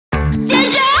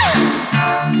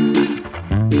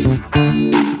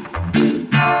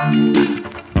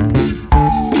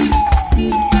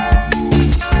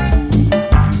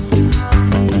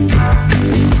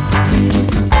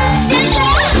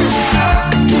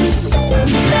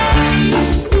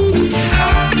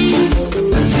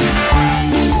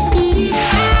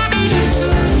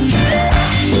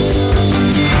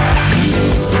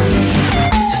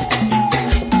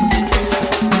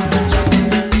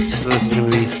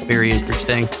Very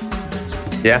interesting.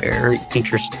 Yeah. Very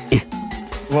interesting.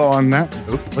 Well, on that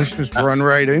note, let's just run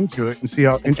right into it and see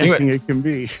how interesting it can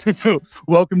be.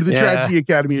 Welcome to the Tragedy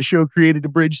Academy, a show created to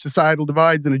bridge societal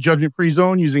divides in a judgment-free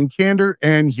zone using candor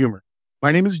and humor.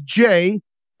 My name is Jay.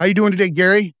 How you doing today,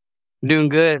 Gary? I'm doing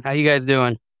good. How you guys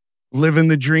doing? Living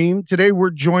the dream. Today,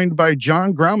 we're joined by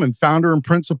John Grauman, founder and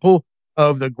principal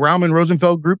of the Grauman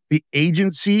Rosenfeld Group, the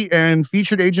agency, and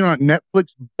featured agent on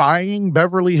Netflix, Buying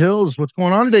Beverly Hills. What's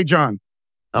going on today, John?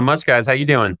 Not much, guys. How you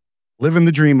doing? Living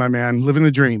the dream, my man. Living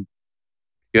the dream.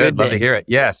 Good. Love to hear it.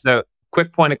 Yeah. So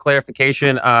quick point of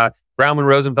clarification. Grauman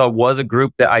Rosenfeld was a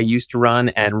group that I used to run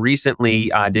and recently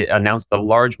announced a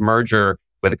large merger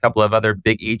with a couple of other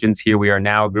big agents here. We are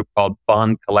now a group called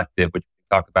Bond Collective, which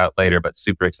we'll talk about later, but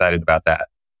super excited about that.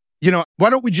 You know, why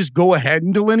don't we just go ahead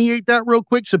and delineate that real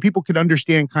quick so people can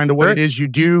understand kind of what it is you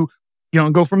do,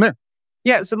 and go from there.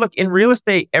 Yeah. So look, in real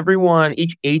estate,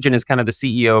 each agent is kind of the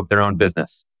CEO of their own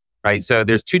business. Right. So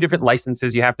there's two different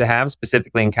licenses you have to have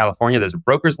specifically in California. There's a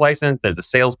broker's license. There's a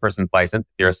salesperson's license.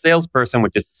 If you're a salesperson,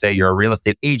 which is to say you're a real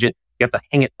estate agent, you have to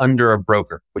hang it under a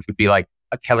broker, which would be like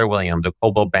a Keller Williams, a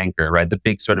Coldwell Banker, right? The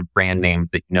big sort of brand names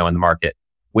that you know in the market.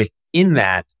 Within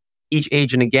that, each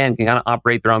agent, again, can kind of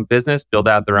operate their own business, build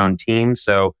out their own team.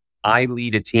 So I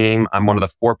lead a team. I'm one of the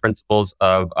four principals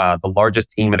of the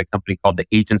largest team at a company called The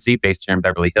Agency based here in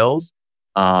Beverly Hills.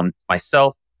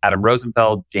 Myself, Adam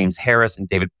Rosenfeld, James Harris, and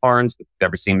David Barnes. If you've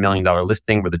ever seen $1 Million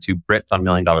Listing, we're the two Brits on $1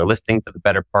 Million Listing for the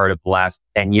better part of the last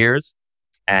 10 years.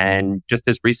 And just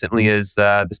as recently as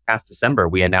this past December,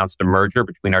 we announced a merger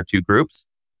between our two groups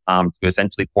to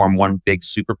essentially form one big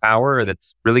superpower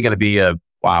that's really going to be a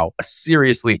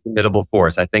seriously formidable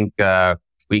force. I think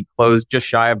we closed just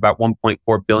shy of about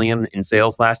 $1.4 billion in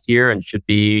sales last year and should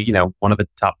be, one of the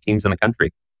top teams in the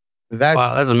country.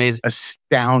 That's amazing.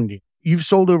 Astounding. You've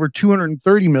sold over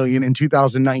 $230 million in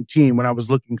 2019 when I was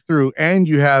looking through, and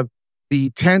you have the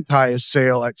 10th highest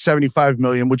sale at $75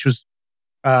 million, which was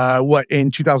in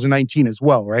 2019 as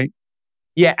well, right?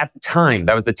 Yeah, at the time.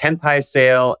 That was the 10th highest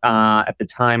sale at the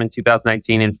time in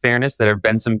 2019. In fairness, there have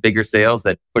been some bigger sales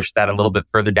that pushed that a little bit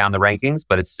further down the rankings,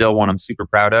 but it's still one I'm super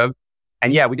proud of.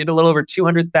 And yeah, we did a little over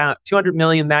 200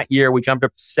 million that year. We jumped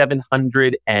up to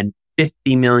 $750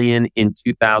 million in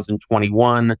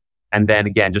 2021. And then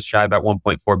again, just shy about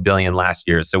 $1.4 billion last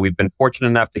year. So we've been fortunate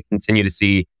enough to continue to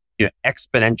see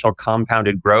exponential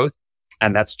compounded growth.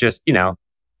 And that's just,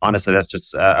 honestly, that's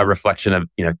just a reflection of,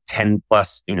 10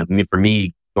 plus, for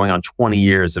me, going on 20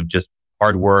 years of just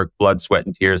hard work, blood, sweat,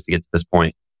 and tears to get to this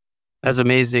point. That's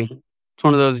amazing. It's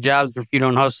one of those jobs where if you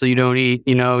don't hustle, you don't eat.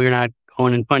 You're not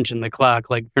going and punching the clock.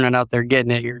 Like if you're not out there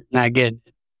getting it, you're not getting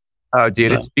it. Oh,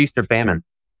 dude, It's feast or famine.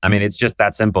 I mean, it's just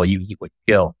that simple. You eat what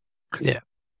you kill. Yeah.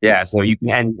 Yeah, so you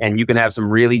can you can have some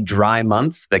really dry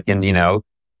months that can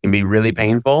be really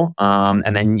painful,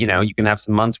 and then you can have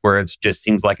some months where it just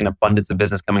seems like an abundance of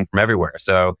business coming from everywhere.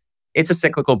 So it's a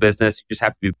cyclical business. You just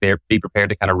have to be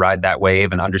prepared to kind of ride that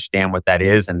wave and understand what that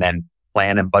is, and then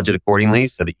plan and budget accordingly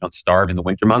so that you don't starve in the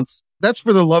winter months. That's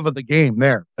for the love of the game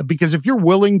there, because if you're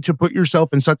willing to put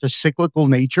yourself in such a cyclical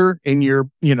nature in your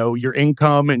your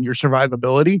income and your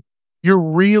survivability, you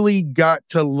really got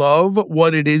to love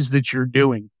what it is that you're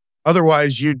doing.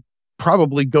 Otherwise, you'd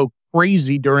probably go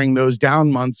crazy during those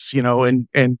down months,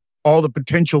 and all the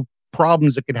potential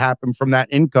problems that could happen from that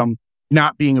income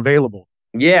not being available.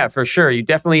 Yeah, for sure.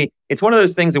 It's one of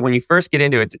those things that when you first get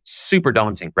into it, it's super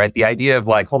daunting, right? The idea of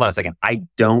like, hold on a second, I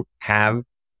don't have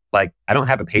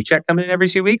a paycheck coming in every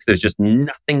 2 weeks. There's just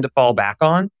nothing to fall back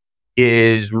on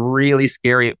is really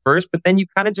scary at first, but then you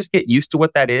kind of just get used to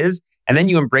what that is. And then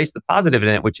you embrace the positive in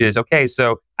it, which is, okay,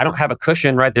 so I don't have a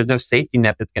cushion, right? There's no safety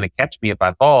net that's going to catch me if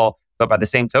I fall. But by the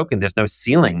same token, there's no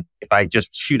ceiling if I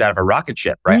just shoot out of a rocket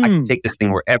ship, right? I can take this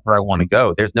thing wherever I want to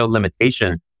go. There's no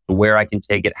limitation to where I can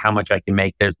take it, how much I can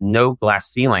make. There's no glass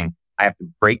ceiling. I have to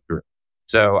break through.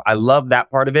 So I love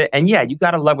that part of it. And yeah, you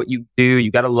got to love what you do.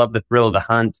 You got to love the thrill of the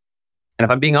hunt. And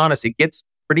if I'm being honest, it gets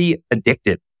pretty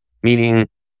addictive, meaning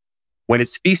when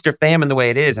it's feast or famine the way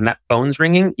it is and that phone's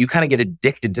ringing, you kind of get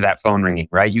addicted to that phone ringing,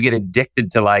 right? You get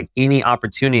addicted to like any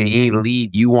opportunity, any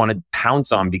lead you want to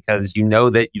pounce on because you know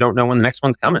that you don't know when the next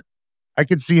one's coming. I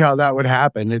could see how that would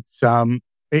happen. It's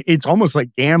almost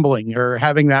like gambling or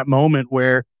having that moment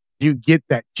where you get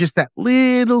that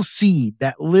little seed,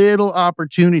 that little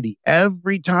opportunity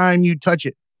every time you touch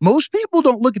it. Most people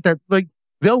don't look at that. Like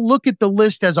they'll look at the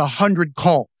list as 100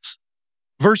 calls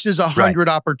versus 100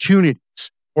 opportunities.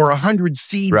 Or 100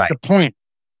 seeds to plant.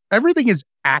 Everything is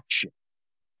action.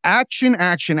 Action,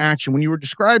 action, action. When you were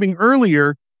describing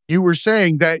earlier, you were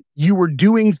saying that you were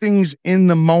doing things in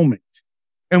the moment.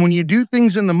 And when you do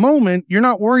things in the moment, you're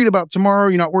not worried about tomorrow.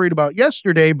 You're not worried about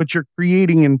yesterday, but you're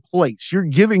creating in place. You're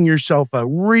giving yourself a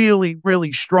really,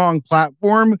 really strong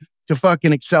platform to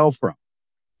fucking excel from.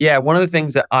 Yeah. One of the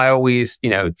things that I always,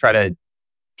 try to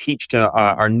teach to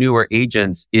our newer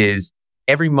agents is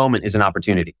every moment is an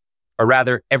opportunity, or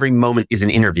rather every moment is an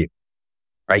interview,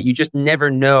 right? You just never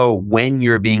know when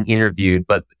you're being interviewed,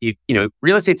 but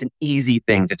real estate's an easy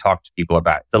thing to talk to people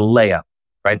about. It's a layup,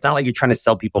 right? It's not like you're trying to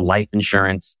sell people life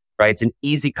insurance, right? It's an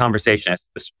easy conversation,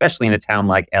 especially in a town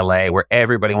like LA where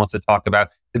everybody wants to talk about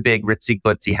the big ritzy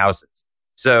glitzy houses.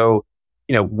 So,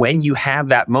 when you have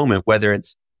that moment, whether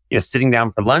it's, sitting down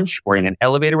for lunch or in an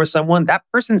elevator with someone, that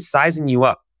person's sizing you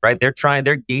up, right?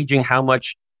 They're gauging how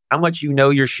much you know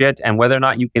your shit and whether or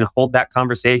not you can hold that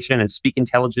conversation and speak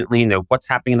intelligently, what's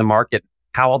happening in the market,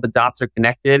 how all the dots are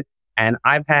connected. And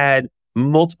I've had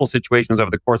multiple situations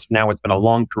over the course of now, it's been a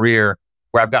long career,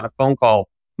 where I've gotten a phone call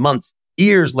months,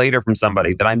 years later from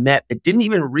somebody that I met that didn't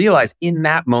even realize in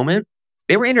that moment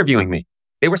they were interviewing me.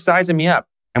 They were sizing me up.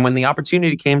 And when the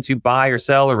opportunity came to buy or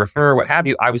sell or refer or what have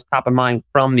you, I was top of mind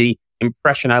from the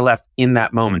impression I left in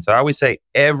that moment. So I always say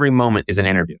every moment is an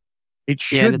interview. It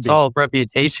should and it's all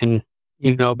reputation,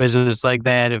 business like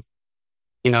that. If,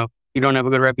 you don't have a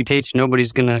good reputation,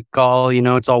 nobody's going to call,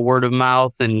 it's all word of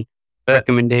mouth and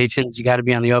recommendations. You got to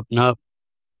be on the up and up.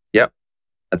 Yep.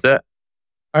 That's it.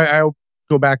 I'll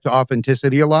go back to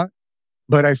authenticity a lot,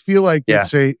 but I feel like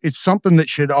it's something that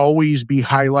should always be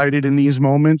highlighted in these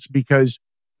moments, because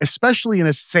especially in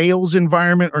a sales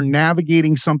environment or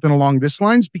navigating something along this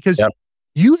lines, because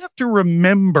you have to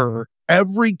remember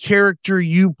every character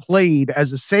you played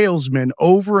as a salesman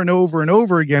over and over and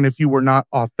over again if you were not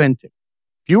authentic.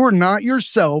 If you were not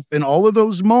yourself in all of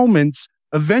those moments,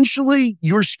 eventually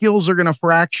your skills are going to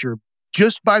fracture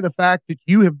just by the fact that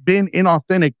you have been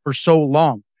inauthentic for so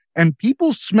long. And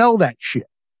people smell that shit.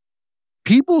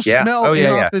 People smell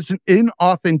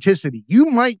inauthenticity. You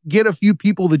might get a few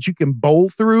people that you can bowl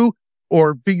through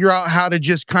or figure out how to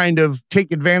just kind of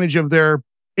take advantage of their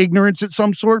ignorance at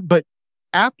some sort. But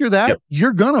after that,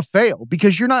 you're going to fail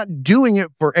because you're not doing it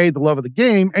for the love of the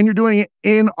game, and you're doing it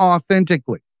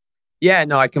inauthentically. Yeah,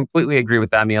 no, I completely agree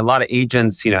with that. I mean, a lot of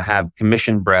agents, have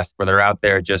commission breath where they're out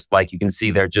there just like you can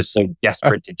see they're just so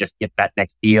desperate to just get that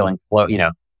next deal and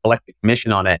collect the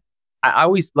commission on it. I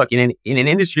always look in an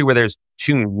industry where there's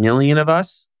 2 million of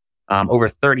us, over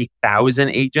 30,000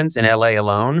 agents in LA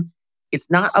alone. It's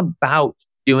not about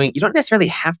you don't necessarily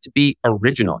have to be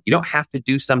original. You don't have to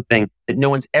do something that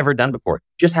no one's ever done before.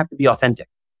 You just have to be authentic.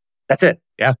 That's it.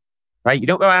 Yeah. Right. You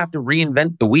don't have to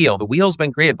reinvent the wheel. The wheel's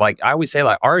been created. Like I always say,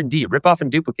 like R&D, rip off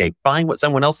and duplicate, find what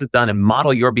someone else has done and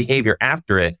model your behavior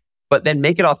after it, but then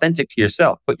make it authentic to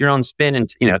yourself. Put your own spin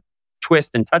and,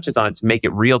 twist and touches on it to make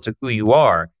it real to who you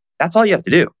are. That's all you have to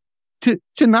do.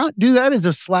 To not do that is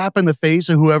a slap in the face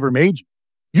of whoever made you.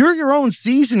 You're your own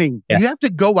seasoning. Yeah. You have to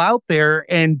go out there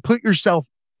and put yourself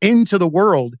into the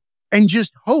world and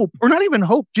just hope, or not even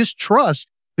hope, just trust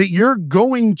that you're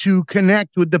going to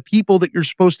connect with the people that you're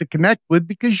supposed to connect with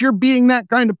because you're being that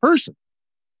kind of person.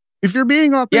 If you're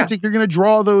being authentic, you're going to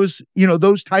draw those,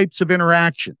 those types of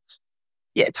interactions.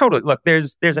 Yeah, totally. Look,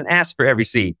 there's an ass for every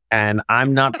seat, and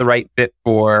I'm not the right fit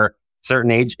for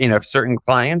certain certain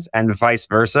clients and vice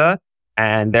versa.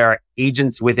 And there are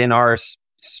agents within our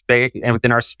space and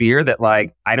within our sphere that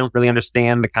I don't really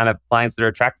understand the kind of clients that are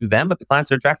attracted to them, but the clients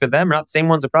that are attracted to them are not the same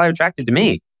ones that are probably attracted to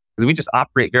me, because we just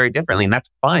operate very differently. And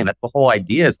that's fine. That's the whole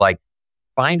idea, is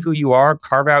find who you are,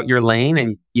 carve out your lane,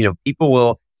 and people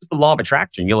will, it's the law of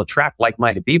attraction. You'll attract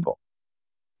like-minded people.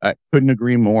 I couldn't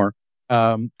agree more.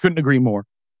 Couldn't agree more.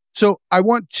 So I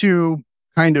want to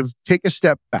kind of take a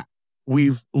step back.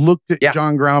 We've looked at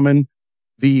John Grauman,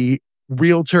 the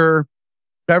realtor,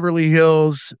 Beverly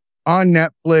Hills, on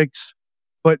Netflix,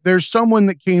 but there's someone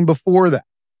that came before that.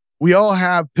 We all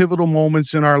have pivotal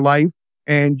moments in our life,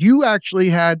 and you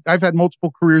actually I've had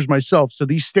multiple careers myself, so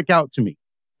these stick out to me.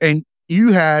 And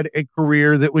you had a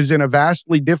career that was in a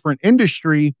vastly different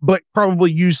industry, but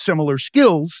probably used similar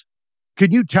skills.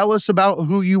 Could you tell us about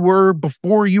who you were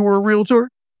before you were a realtor?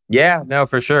 Yeah, no,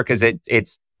 for sure. Because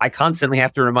I constantly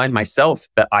have to remind myself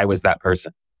that I was that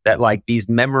person, that these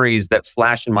memories that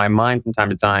flash in my mind from time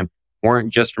to time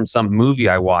weren't just from some movie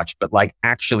I watched, but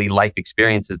actually life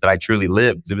experiences that I truly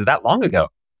lived. Because it was that long ago.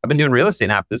 I've been doing real estate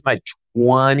now. This is my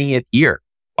 20th year.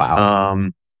 Wow.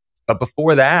 But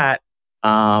before that,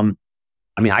 I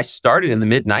started in the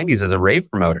mid 90s as a rave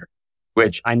promoter,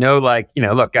 which I know,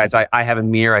 look, guys, I have a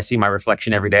mirror. I see my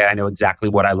reflection every day. I know exactly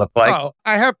what I look like. Oh,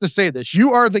 I have to say this.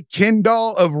 You are the Ken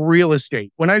doll of real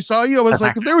estate. When I saw you, I was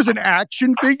like, if there was an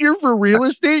action figure for real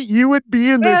estate, you would be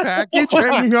in the package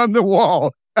hanging on the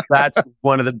wall. That's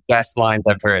one of the best lines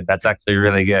I've heard. That's actually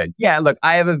really good. Yeah, look,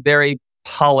 I have a very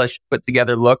polished, put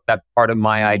together look. That's part of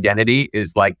my identity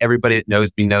is like everybody that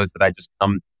knows me knows that I just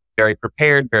come very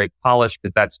prepared, very polished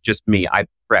because that's just me. I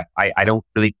prep. I don't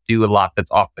really do a lot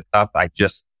that's off the cuff.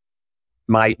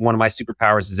 One of my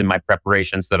superpowers is in my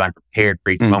preparation so that I'm prepared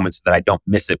for each moment so that I don't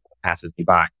miss it when it passes me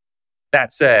by.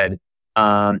 That said,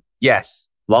 yes,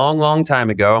 long time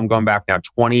ago, I'm going back now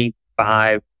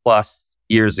 25 plus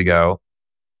years ago,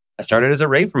 I started as a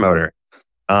rave promoter.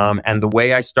 And the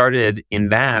way I started in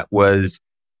that was,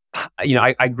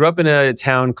 I grew up in a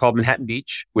town called Manhattan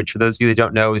Beach, which for those of you that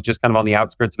don't know is just kind of on the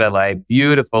outskirts of LA,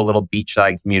 beautiful little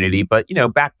beachside community. But,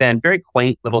 back then, very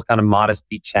quaint little kind of modest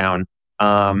beach town.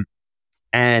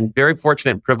 And very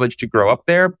fortunate and privileged to grow up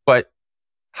there. But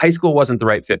high school wasn't the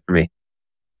right fit for me.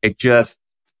 It just,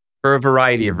 for a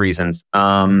variety of reasons.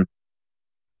 I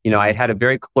had a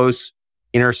very close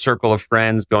inner circle of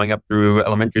friends going up through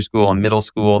elementary school and middle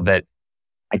school that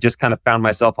I just kind of found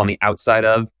myself on the outside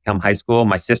of come high school.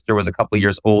 My sister was a couple of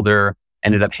years older,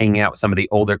 ended up hanging out with some of the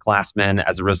older classmen.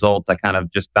 As a result, I kind of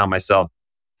just found myself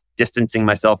distancing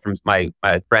myself from my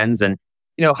friends. And,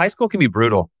 high school can be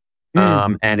brutal.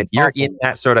 And if you're in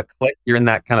that sort of clique, you're in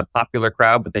that kind of popular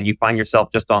crowd, but then you find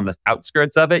yourself just on the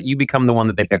outskirts of it, you become the one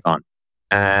that they pick on.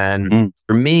 And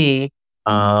for me,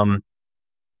 I'm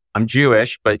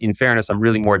Jewish, but in fairness, I'm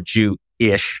really more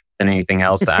Jew-ish than anything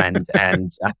else. And I'm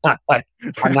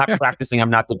not practicing. I'm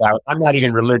not devout. I'm not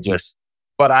even religious,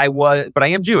 but I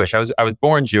am Jewish. I was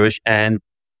born Jewish. And,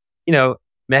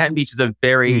 Manhattan Beach is a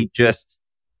very just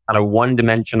kind of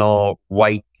one-dimensional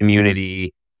white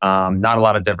community. Not a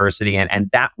lot of diversity. And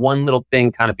that one little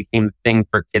thing kind of became the thing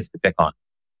for kids to pick on.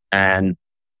 And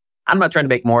I'm not trying to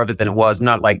make more of it than it was.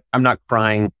 I'm not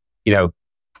crying,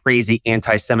 crazy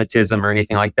anti-Semitism or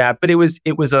anything like that. But it was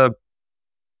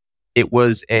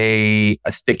a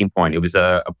sticking point. It was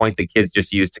a point that kids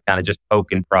just used to kind of just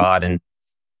poke and prod. And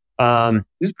it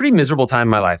was a pretty miserable time in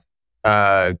my life.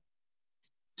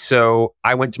 So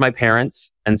I went to my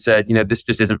parents and said, this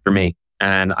just isn't for me.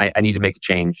 And I need to make a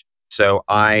change. So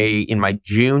in my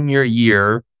junior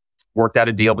year, worked out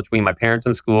a deal between my parents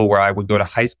and the school where I would go to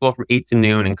high school from 8 to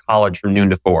noon and college from noon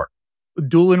to 4.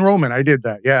 Dual enrollment. I did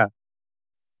that. Yeah.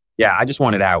 Yeah. I just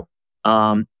wanted out.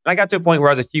 I got to a point where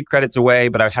I was a few credits away,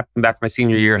 but I would have to come back for my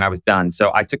senior year and I was done.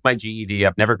 So I took my GED.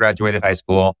 I've never graduated high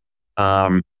school.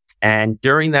 And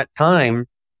during that time,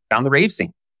 found the rave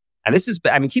scene. And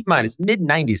keep in mind, it's mid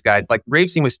 90s, guys. Like the rave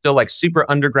scene was still like super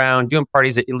underground, doing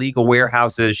parties at illegal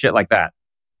warehouses, shit like that.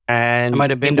 And I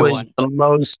might have been it to was one. the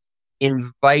most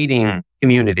inviting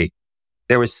community.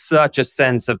 There was such a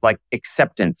sense of like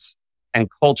acceptance and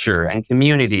culture and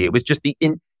community. It was just the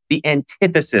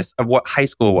antithesis of what high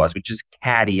school was, which is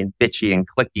catty and bitchy and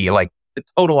cliquey, like the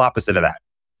total opposite of that.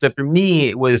 So for me,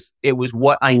 it was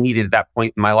what I needed at that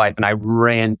point in my life. And I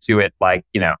ran to it like,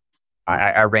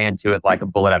 I ran to it like a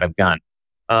bullet out of a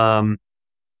gun.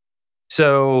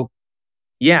 So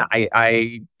yeah,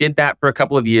 I did that for a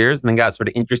couple of years and then got sort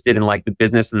of interested in like the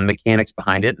business and the mechanics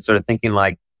behind it and sort of thinking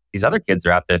like these other kids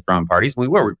are out there throwing parties. We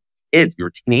were kids. We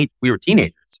were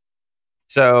teenagers.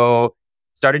 So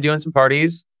started doing some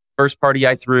parties. First party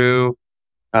I threw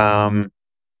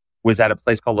was at a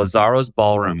place called Lazzaro's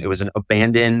Ballroom. It was an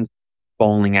abandoned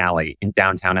bowling alley in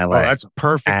downtown LA. Oh, that's a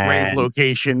perfect rave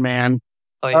location, man.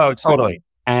 Oh, totally.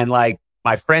 And like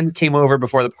my friends came over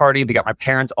before the party. They got my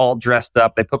parents all dressed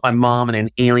up. They put my mom in an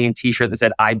alien t-shirt that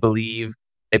said, I believe.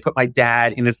 They put my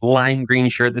dad in this lime green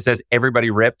shirt that says, everybody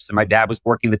rips. And my dad was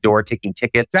working the door, taking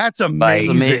tickets. That's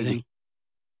amazing. That's amazing.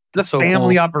 The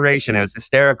family operation. It was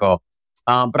hysterical.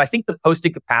 But I think the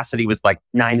posted capacity was like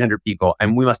 900 people.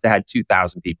 And we must have had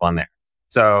 2,000 people in there.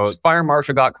 So fire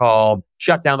marshal got called,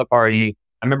 shut down the party.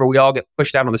 I remember we all get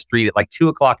pushed out on the street at like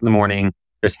 2:00 in the morning.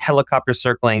 There's helicopters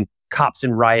circling, cops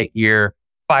in riot gear,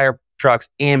 fire trucks,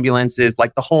 ambulances,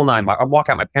 like the whole nine. I walk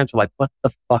out, my parents are like, what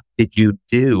the fuck did you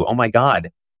do? Oh my God.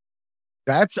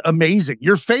 That's amazing.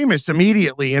 You're famous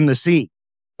immediately in the scene.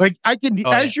 Like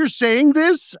as you're saying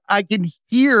this, I can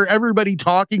hear everybody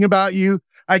talking about you.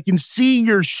 I can see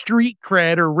your street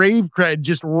cred or rave cred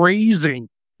just raising.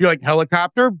 You're like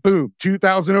helicopter, boom,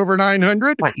 2,000 over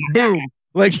 900, boom.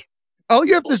 Like all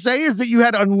you have to say is that you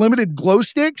had unlimited glow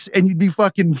sticks and you'd be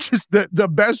fucking just the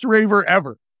best raver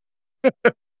ever.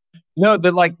 No,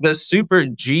 the super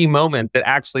G moment that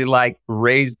actually like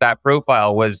raised that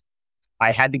profile was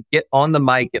I had to get on the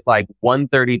mic at like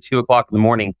 1:30, 2:00 in the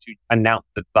morning to announce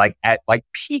that like at like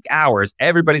peak hours,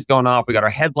 everybody's going off. We got our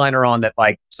headliner on that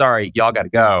like, sorry, y'all got to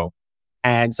go.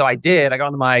 And so I did. I got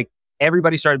on the mic.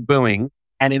 Everybody started booing.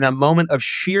 And in a moment of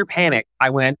sheer panic,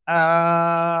 I went,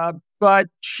 but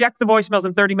check the voicemails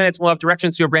in 30 minutes. We'll have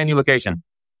directions to your brand new location.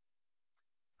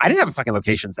 I didn't have a fucking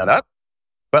location set up.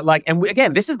 But like, and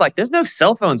again, this is like, there's no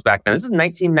cell phones back then. This is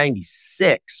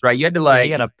 1996, right? You had to like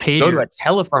you got a pager. go to a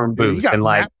telephone booth and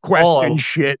like MapQuest and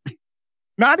shit.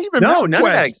 Not even no, MapQuest. none of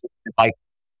that existed. Like,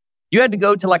 you had to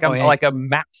go to like a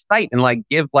map site and like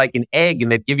give like an egg,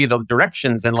 and they'd give you the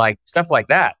directions and like stuff like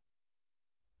that.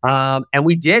 And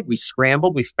we did. We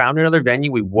scrambled. We found another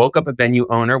venue. We woke up a venue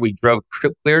owner. We drove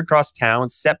clear across town,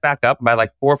 set back up. By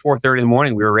like 4:30 in the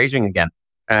morning, we were raging again.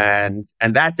 And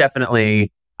that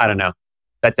definitely, I don't know.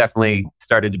 That definitely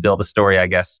started to build a story, I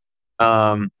guess.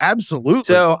 Absolutely.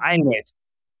 So anyways,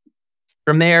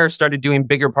 from there, started doing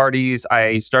bigger parties.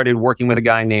 I started working with a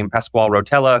guy named Pasquale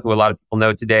Rotella, who a lot of people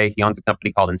know today. He owns a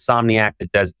company called Insomniac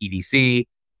that does EDC,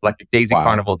 Electric Daisy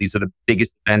Carnival. These are the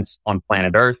biggest events on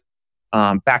planet Earth.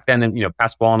 Back then,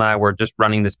 Pasquale and I were just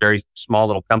running this very small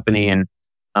little company, and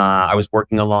I was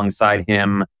working alongside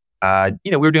him.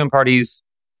 We were doing parties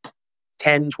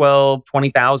 10, 12,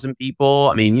 20,000 people.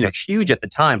 I mean, huge at the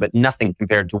time, but nothing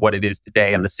compared to what it is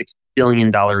today and the $6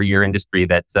 billion a year industry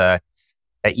that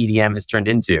EDM has turned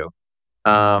into.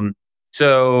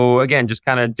 So again, just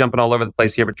kind of jumping all over the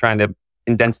place here, but trying to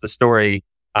condense the story.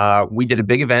 We did a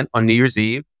big event on New Year's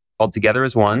Eve called Together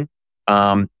as One.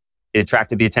 It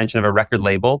attracted the attention of a record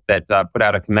label that put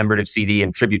out a commemorative CD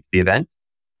in tribute to the event.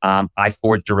 I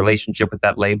forged a relationship with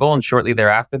that label, and shortly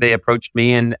thereafter, they approached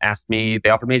me and they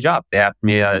offered me a job. They offered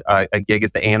me a gig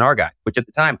as the A&R guy, which at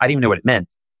the time, I didn't even know what it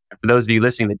meant. And for those of you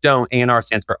listening that don't, A&R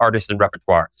stands for Artist and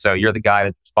Repertoire. So you're the guy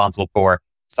that's responsible for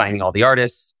signing all the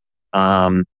artists.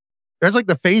 That's like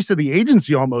the face of the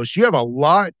agency almost. You have a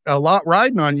lot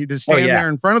riding on you to stand there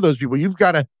in front of those people. You've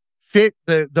got to fit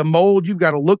the mold. You've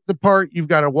got to look the part. You've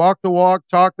got to walk the walk,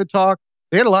 talk the talk.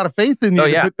 They had a lot of faith in you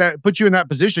to put you in that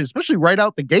position, especially right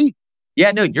out the gate.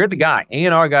 Yeah, no, you're the guy.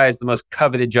 A&R guy is the most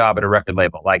coveted job at a record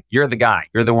label. Like, you're the guy.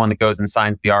 You're the one that goes and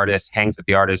signs the artist, hangs with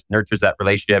the artist, nurtures that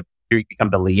relationship. You become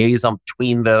the liaison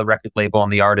between the record label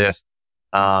and the artist.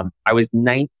 I was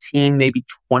 19, maybe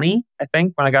 20, I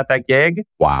think, when I got that gig.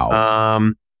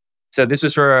 Wow. So this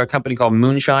was for a company called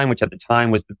Moonshine, which at the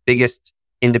time was the biggest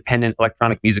independent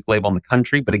electronic music label in the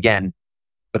country. But again,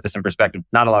 put this in perspective,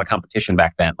 not a lot of competition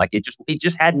back then. Like it just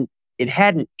hadn't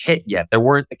hit yet. There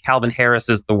weren't the Calvin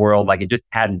Harrises of the world. Like it just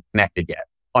hadn't connected yet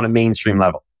on a mainstream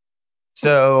level.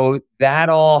 So that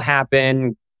all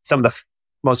happened. Some of the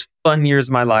most fun years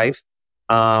of my life.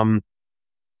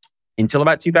 Until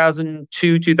about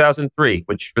 2002, 2003,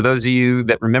 which for those of you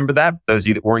that remember that, those of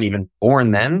you that weren't even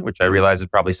born then, which I realize is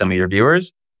probably some of your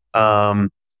viewers,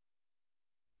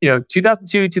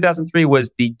 2002, 2003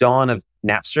 was the dawn of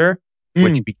Napster,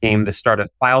 which became the start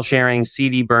of file sharing,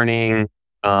 CD burning,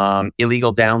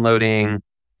 illegal downloading.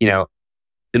 The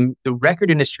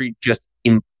record industry just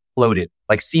imploded,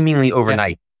 like seemingly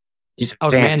overnight. I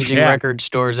was managing record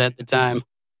stores at the time.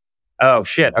 Oh,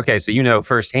 shit. Okay, so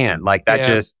firsthand. Like that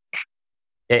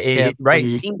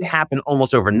it seemed to happen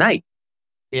almost overnight.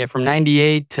 Yeah, from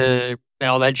 98 to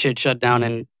all that shit shut down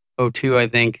in 02, I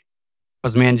think. I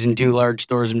was managing 2 large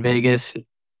stores in Vegas.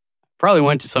 Probably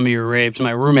went to some of your raves.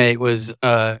 My roommate was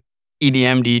EDM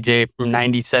DJ from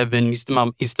 97.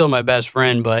 He's still my best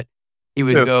friend, but he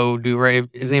would go do rave.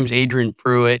 His name's Adrian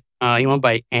Pruitt. He went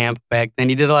by Amp back then.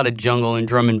 He did a lot of jungle and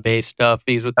drum and bass stuff.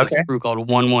 He was with this crew called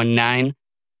 119.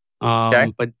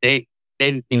 But they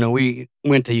we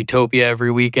went to Utopia every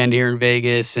weekend here in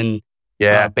Vegas, and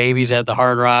Babies at the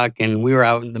Hard Rock, and we were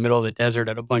out in the middle of the desert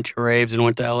at a bunch of raves and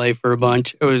went to LA for a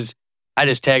bunch. I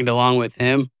just tagged along with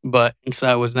him, so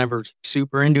I was never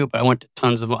super into it, but I went to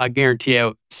tons of them. I guarantee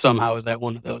I somehow was at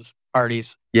one of those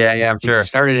parties. Yeah, I'm sure. It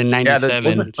started in 97.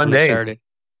 Those were fun days.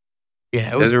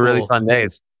 Yeah, those were really fun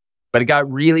days. But it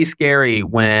got really scary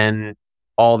when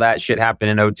all that shit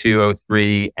happened in 02,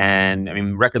 03. And I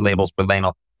mean, record labels were laying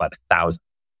off about 1,000.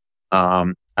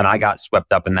 And I got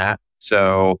swept up in that.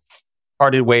 So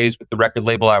parted ways with the record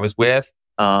label I was with.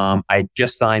 I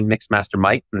just signed Mixmaster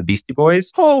Mike from the Beastie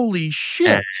Boys. Holy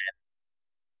shit.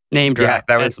 Name drop.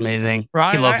 Yeah, that's amazing.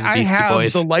 Right, he loves the Beastie Boys. I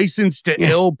have the License to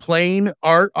Ill plain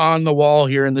art on the wall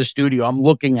here in the studio. I'm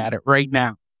looking at it right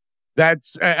now.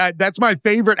 That's my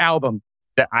favorite album.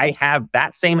 That I have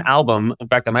that same album. In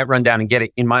fact, I might run down and get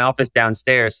it in my office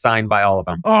downstairs, signed by all of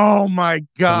them. Oh my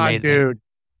God, dude.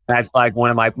 That's like one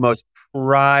of my most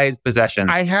prized possessions.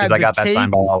 I got that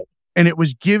signed by all of them. And it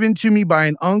was given to me by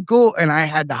an uncle, and I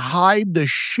had to hide the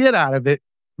shit out of it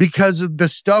because of the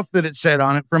stuff that it said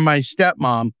on it from my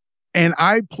stepmom. And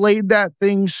I played that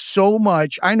thing so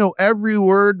much. I know every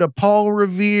word to Paul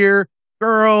Revere.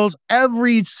 Girls,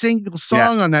 every single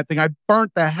song on that thing. I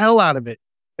burnt the hell out of it.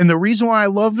 And the reason why I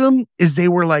loved them is they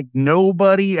were like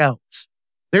nobody else.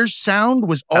 Their sound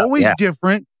was always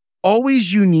different,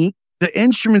 always unique. The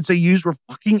instruments they used were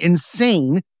fucking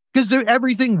insane because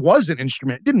everything was an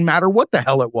instrument. It didn't matter what the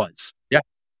hell it was.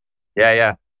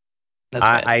 Yeah.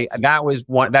 That's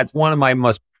That's one of my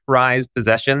most prized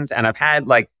possessions. And I've had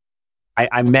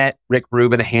I met Rick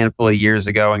Rubin a handful of years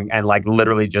ago and like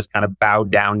literally just kind of bowed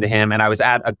down to him. And I was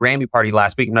at a Grammy party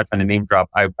last week. I'm not trying to name drop.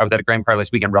 I was at a Grammy party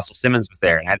last week and Russell Simmons was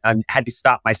there. And I had to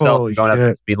stop myself from going up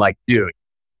and being like, dude,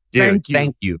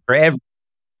 thank you for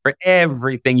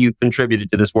everything you contributed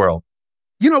to this world.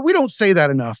 You know, we don't say that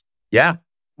enough. Yeah.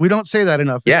 We don't say that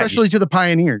enough, especially to the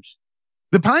pioneers.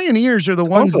 The pioneers are the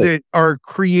ones that are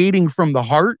creating from the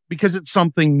heart because it's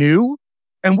something new.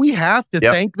 And we have to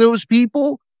thank those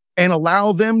people and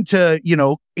allow them to,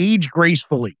 age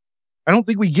gracefully. I don't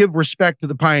think we give respect to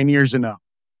the pioneers enough.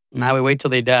 Now we wait till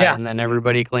they die, and then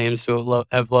everybody claims to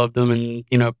have loved them and,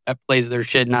 plays their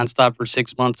shit nonstop for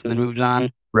 6 months and then moves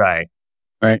on. Right.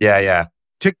 Yeah.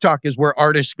 TikTok is where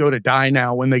artists go to die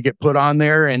now when they get put on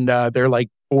there and they're like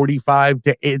 45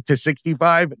 to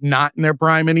 65, not in their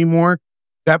prime anymore.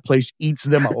 That place eats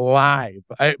them alive.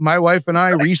 My wife and I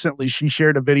recently, she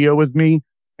shared a video with me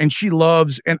and she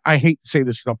loves, and I hate to say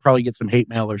this, I'll probably get some hate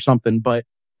mail or something, but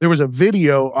there was a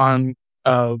video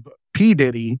of P.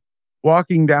 Diddy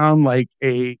walking down like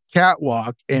a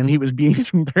catwalk and he was being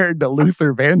compared to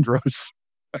Luther Vandross.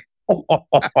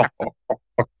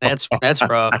 That's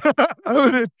rough.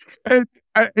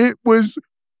 It was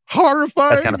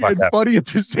horrifying and funny at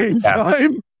the same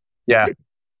time. Yeah.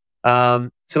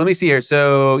 So let me see here.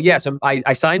 So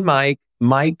I signed Mike.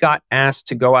 Mike got asked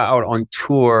to go out on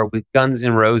tour with Guns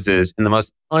N' Roses in the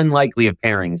most unlikely of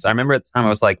pairings. I remember at the time I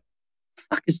was like,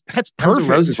 "Fuck, that's Guns N'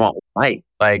 Roses want with Mike."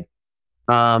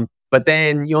 But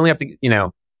then you only have to, you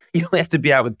only have to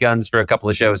be out with Guns for a couple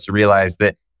of shows to realize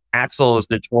that Axl is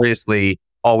notoriously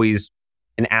always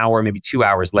an hour, maybe 2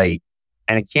 hours late,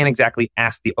 and it can't exactly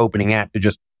ask the opening act to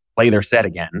just play their set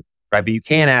again, right? But you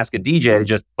can ask a DJ to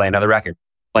just play another record.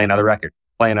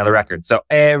 So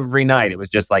every night it was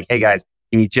just like, hey guys,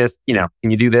 can you just, can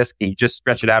you do this? Can you just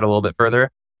stretch it out a little bit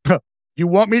further? You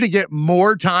want me to get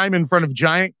more time in front of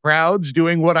giant crowds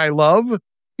doing what I love?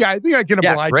 Yeah, I think I can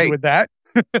oblige you with that.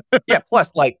 Yeah.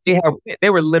 Plus, they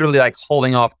were literally like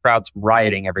holding off crowds from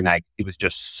rioting every night. It was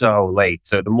just so late.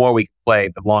 So the more we could play,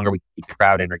 the longer we could keep the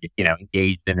crowd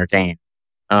engaged, entertained.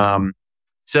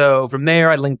 So from there,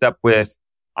 I linked up with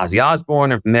Ozzy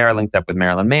Osbourne, and from there I linked up with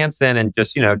Marilyn Manson and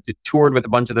just, toured with a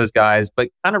bunch of those guys, but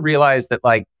kind of realized that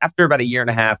after about a year and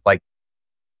a half,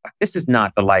 this is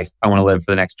not the life I want to live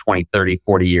for the next 20, 30,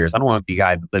 40 years. I don't want to be a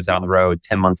guy that lives out on the road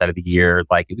 10 months out of the year. It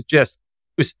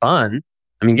was fun.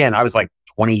 I mean, again, I was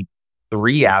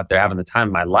 23 out there having the time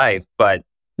of my life, but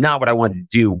not what I wanted to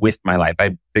do with my life. I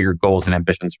had bigger goals and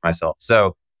ambitions for myself.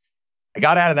 So I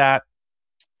got out of that,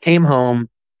 came home.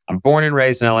 I'm born and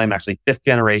raised in LA. I'm actually fifth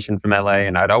generation from LA.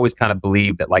 And I'd always kind of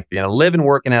believed that live and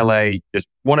work in LA, there's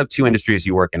one of two industries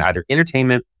you work in, either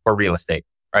entertainment or real estate,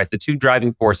 right? It's the two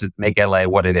driving forces that make LA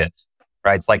what it is,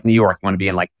 right? It's like New York. You want to be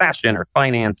in fashion or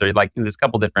finance or there's a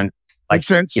couple different, makes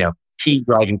sense. Key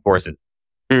driving forces.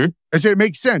 Mm-hmm. I say it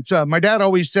makes sense. My dad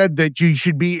always said that you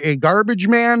should be a garbage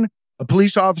man, a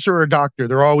police officer, or a doctor.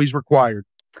 They're always required.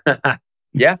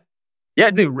 Yeah,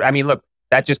 dude. I mean, look,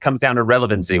 that just comes down to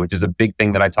relevancy, which is a big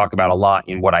thing that I talk about a lot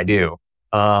in what I do.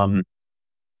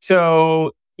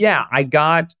 So yeah, I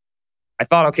thought,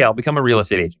 okay, I'll become a real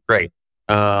estate agent. Great.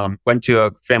 Went to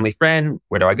a family friend.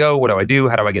 Where do I go? What do I do?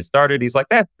 How do I get started? He's like,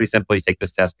 that's pretty simple. You take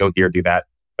this test, go here, do that.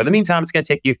 But in the meantime, it's going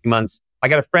to take you a few months. I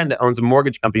got a friend that owns a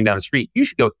mortgage company down the street. You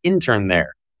should go intern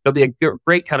there. It'll be a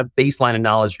great kind of baseline of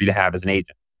knowledge for you to have as an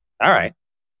agent. All right.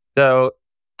 So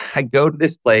I go to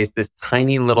this place, this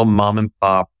tiny little mom and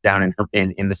pop down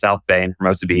in the South Bay in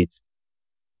Hermosa Beach.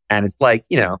 And it's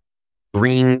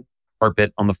green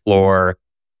carpet on the floor,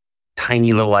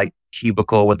 tiny little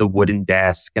cubicle with a wooden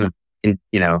desk and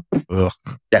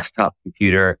desktop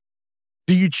computer.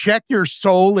 Do you check your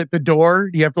soul at the door?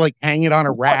 Do you have to hang it on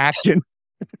a rack? And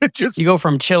you go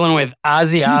from chilling with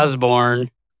Ozzy Osbourne.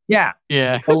 Yeah.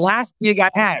 The last gig I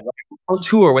had on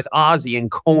tour with Ozzy and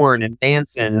Korn and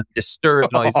Manson, Disturbed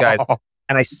and all these guys.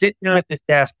 And I sit down at this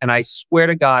desk and I swear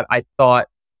to God, I thought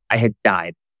I had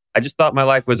died. I just thought my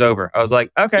life was over. I was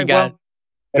like, okay,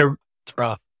 it's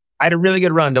rough. I had a really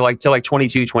good run to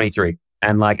 22, 23.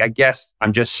 And I guess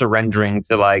I'm just surrendering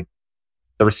to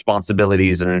the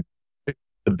responsibilities and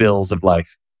the bills of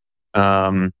life.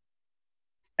 And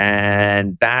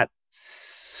that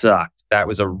sucked. That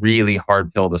was a really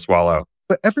hard pill to swallow.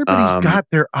 But everybody's got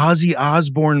their Ozzy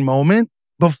Osbourne moment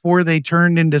before they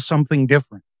turned into something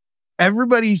different.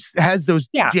 Everybody has those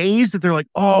days that they're like,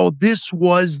 oh, this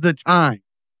was the time.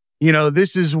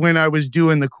 This is when I was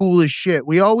doing the coolest shit.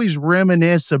 We always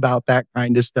reminisce about that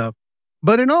kind of stuff.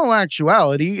 But in all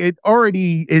actuality, it's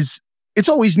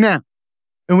always now.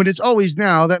 And when it's always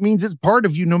now, that means it's part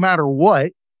of you no matter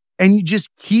what. And you just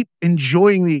keep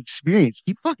enjoying the experience,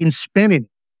 keep fucking spinning.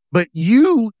 But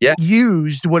you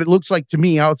used what it looks like to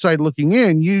me outside looking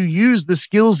in. You used the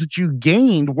skills that you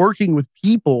gained working with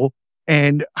people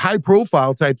and high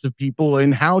profile types of people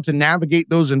and how to navigate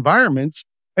those environments.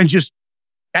 And just,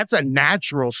 that's a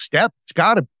natural step. It's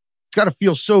gotta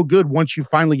feel so good once you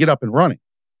finally get up and running.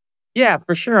 Yeah,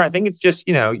 for sure. I think it's just,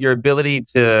 your ability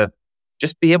to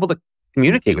just be able to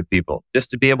communicate with people, just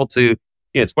to be able to,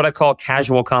 it's what I call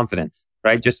casual confidence,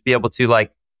 right? Just to be able to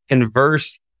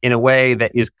converse in a way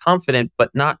that is confident, but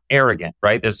not arrogant,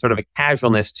 right? There's sort of a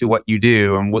casualness to what you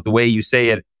do and the way you say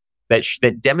it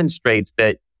that demonstrates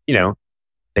that,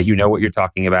 that you know what you're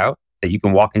talking about, that you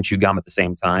can walk and chew gum at the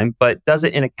same time, but does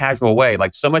it in a casual way.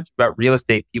 Like so much about real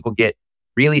estate, people get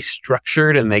really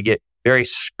structured and they get very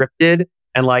scripted.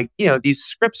 And these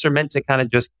scripts are meant to kind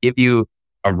of just give you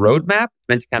a roadmap,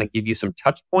 meant to kind of give you some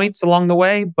touch points along the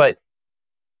way, but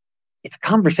it's a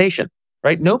conversation,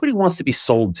 right? Nobody wants to be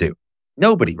sold to.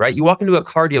 Nobody, right? You walk into a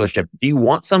car dealership. Do you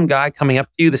want some guy coming up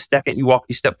to you the second you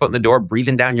step foot in the door,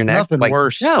 breathing down your neck? Nothing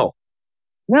worse. No,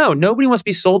 nobody wants to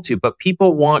be sold to, but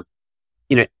people want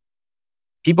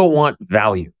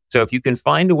value. So if you can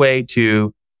find a way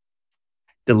to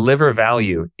deliver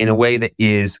value in a way that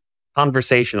is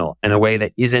conversational, in a way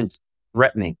that isn't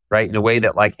threatening, right? In a way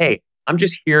that hey, I'm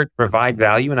just here to provide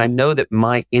value. And I know that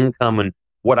my income and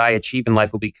what I achieve in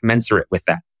life will be commensurate with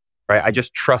that, right? I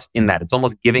just trust in that. It's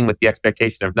almost giving with the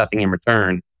expectation of nothing in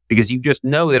return, because you just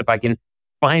know that if I can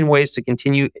find ways to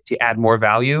continue to add more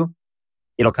value,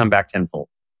 it'll come back tenfold.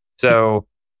 So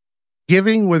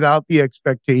giving without the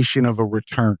expectation of a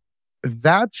return,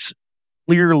 that's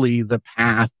clearly the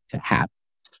path to happiness.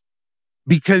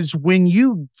 Because when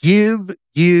you give,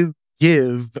 you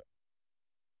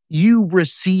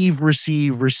receive,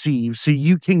 so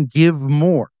you can give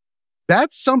more.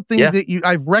 That's something that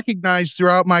I've recognized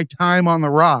throughout my time on the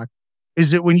rock,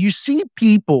 is that when you see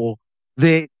people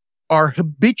that are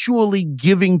habitually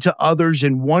giving to others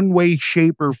in one way,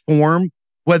 shape, or form,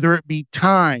 whether it be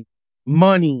time,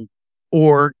 money,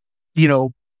 or,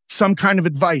 some kind of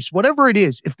advice, whatever it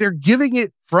is, if they're giving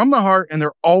it from the heart and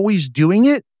they're always doing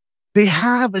it, they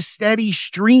have a steady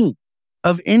stream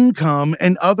of income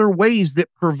and other ways that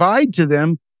provide to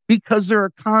them because they're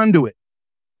a conduit.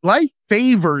 Life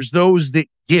favors those that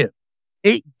give.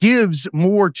 It gives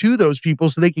more to those people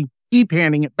so they can keep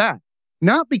handing it back.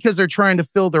 Not because they're trying to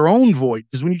fill their own void,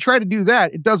 because when you try to do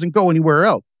that, it doesn't go anywhere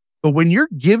else. But when you're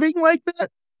giving like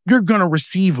that, you're going to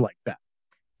receive like that.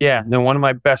 Yeah. No, one of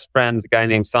my best friends, a guy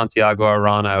named Santiago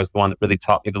Arana, was the one that really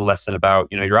taught me the lesson about,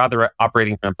 you're either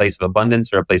operating from a place of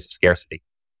abundance or a place of scarcity,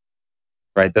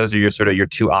 right? Those are your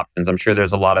two options. I'm sure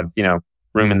there's a lot of,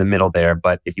 room in the middle there,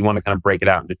 but if you want to kind of break it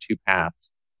out into two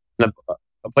paths,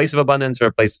 a place of abundance or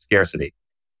a place of scarcity.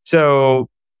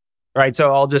 So, right.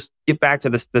 So I'll just get back to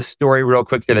the story real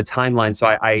quick to the timeline. So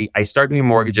I started doing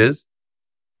mortgages.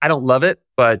 I don't love it,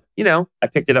 but I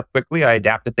picked it up quickly. I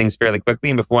adapted things fairly quickly.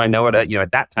 And before I know it,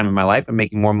 at that time in my life, I'm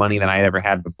making more money than I ever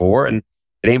had before. And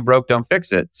it ain't broke, don't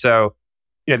fix it. So,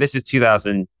 this is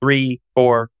 2003,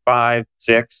 4, 5,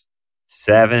 6,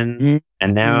 7.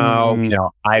 And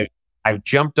now, I've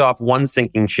jumped off one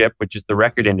sinking ship, which is the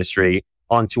record industry,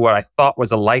 onto what I thought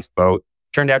was a lifeboat.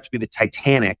 Turned out to be the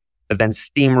Titanic that then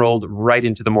steamrolled right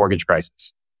into the mortgage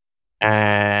crisis.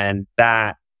 And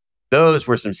those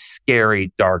were some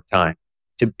scary, dark times.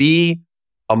 To be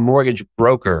a mortgage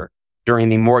broker during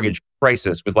the mortgage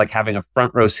crisis was like having a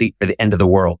front row seat for the end of the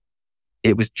world.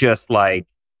 It was just like,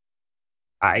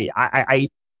 we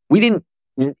didn't,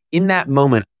 in that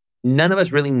moment, none of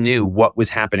us really knew what was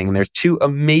happening. And there's two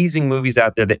amazing movies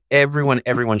out there that everyone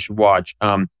should watch.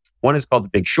 One is called The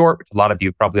Big Short, which a lot of you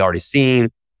have probably already seen.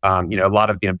 A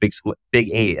lot of, big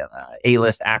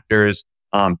A-list actors.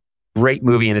 Great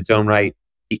movie in its own right.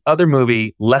 The other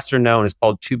movie, lesser known, is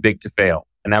called Too Big to Fail.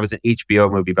 And that was an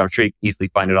HBO movie, but I'm sure you can easily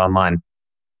find it online.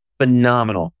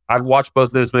 Phenomenal. I've watched both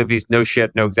of those movies. No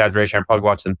shit, no exaggeration. I've probably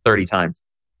watched them 30 times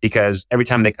because every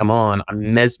time they come on,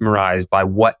 I'm mesmerized by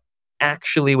what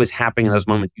actually was happening in those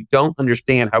moments. You don't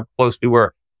understand how close we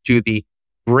were to the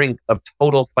brink of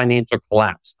total financial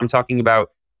collapse. I'm talking about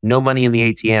no money in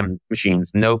the ATM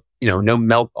machines, no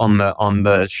milk on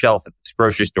the shelf at the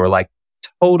grocery store,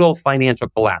 total financial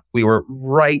collapse. We were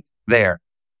right there.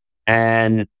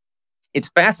 And it's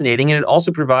fascinating. And it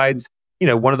also provides,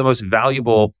 one of the most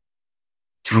valuable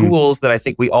tools that I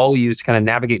think we all use to kind of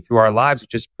navigate through our lives,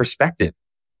 which is perspective,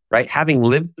 right? Having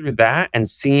lived through that and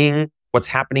seeing what's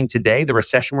happening today, the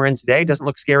recession we're in today doesn't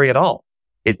look scary at all.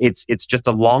 It's just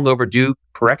a long overdue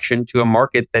correction to a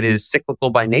market that is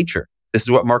cyclical by nature. This is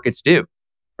what markets do,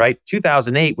 right?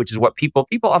 2008, which is what people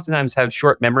oftentimes have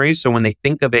short memories. So when they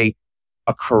think of a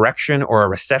correction or a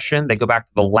recession, they go back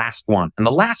to the last one. And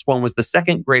the last one was the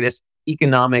second greatest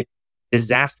economic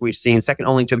disaster we've seen, second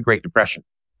only to the Great Depression,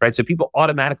 right? So people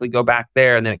automatically go back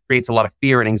there, and then it creates a lot of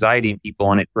fear and anxiety in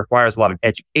people. And it requires a lot of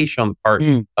education on the part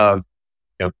of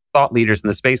thought leaders in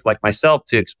the space like myself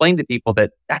to explain to people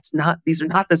that these are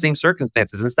not the same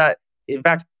circumstances. It's not, in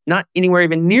fact, not anywhere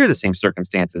even near the same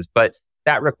circumstances, but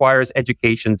that requires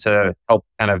education to help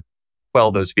kind of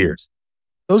quell those fears.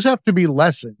 Those have to be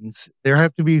lessons. There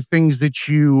have to be things that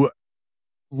you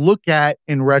look at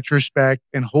in retrospect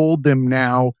and hold them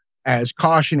now as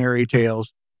cautionary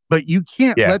tales, but you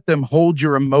can't let them hold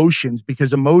your emotions,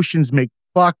 because emotions make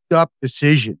fucked up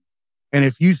decisions. And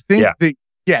if you think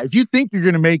if you think you're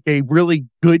going to make a really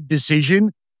good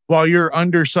decision while you're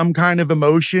under some kind of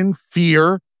emotion,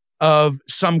 fear of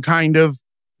some kind of,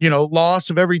 loss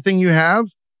of everything you have,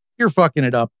 you're fucking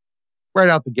it up right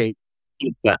out the gate.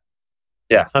 Yeah,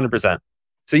 100%.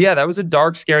 So that was a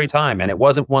dark, scary time. And it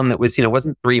wasn't one that was, it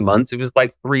wasn't 3 months. It was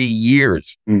like 3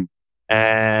 years.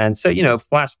 And so,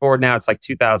 flash forward now, it's like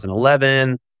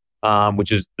 2011,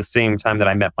 which is the same time that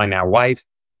I met my now wife.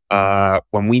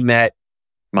 When we met,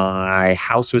 my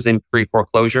house was in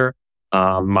pre-foreclosure.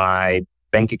 My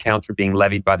bank accounts were being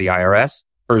levied by the IRS.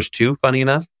 First two, funny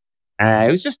enough. It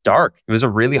was just dark. It was a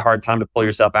really hard time to pull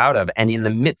yourself out of. And in the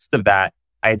midst of that,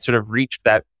 I had sort of reached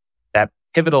that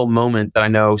pivotal moment that I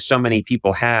know so many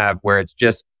people have, where it's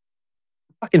just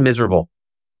fucking miserable.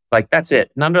 Like, that's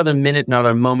it. Not another minute, not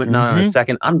another moment, not another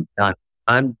second. I'm done.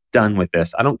 I'm done with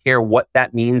this. I don't care what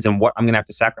that means and what I'm going to have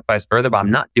to sacrifice further, but I'm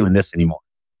not doing this anymore.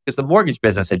 Because the mortgage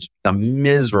business had just become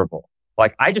miserable.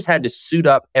 Like, I just had to suit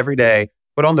up every day,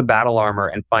 put on the battle armor,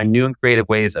 and find new and creative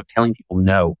ways of telling people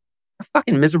no. How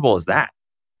fucking miserable is that?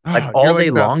 Like, all day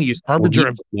long, you just harbinger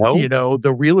of no.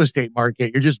 The real estate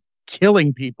market. You're just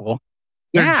killing people.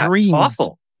 Their dreams. It's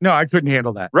awful. No, I couldn't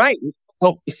handle that. Right.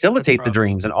 Help facilitate the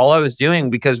dreams. And all I was doing,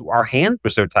 because our hands were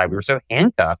so tight, we were so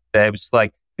handcuffed, that it was just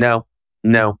like, no,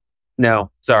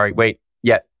 sorry, wait,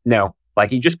 no.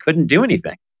 Like, you just couldn't do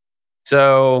anything.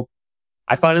 So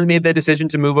I finally made the decision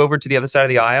to move over to the other side of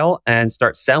the aisle and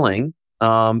start selling.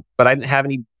 But I didn't have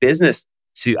any business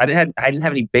I didn't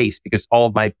have any base, because all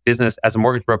of my business as a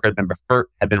mortgage broker had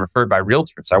been referred by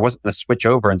realtors. So I wasn't going to switch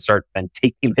over and start then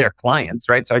taking their clients,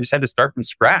 right? So I just had to start from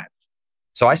scratch.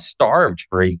 So I starved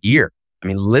for a year. I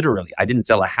mean, literally, I didn't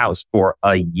sell a house for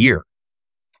a year.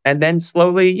 And then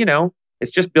slowly,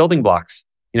 it's just building blocks,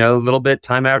 a little bit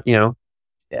time out,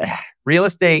 real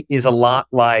estate is a lot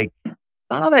like,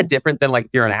 not all that different than like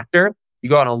if you're an actor. You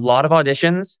go on a lot of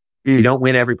auditions, you don't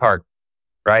win every part,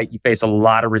 right? You face a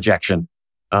lot of rejection.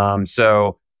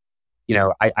 So,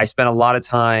 I spent a lot of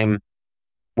time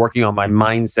working on my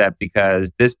mindset,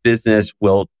 because this business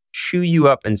will chew you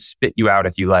up and spit you out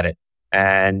if you let it.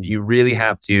 And you really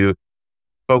have to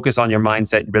focus on your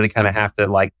mindset. You really kind of have to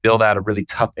like build out a really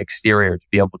tough exterior to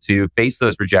be able to face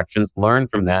those rejections, learn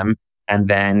from them, and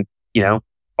then,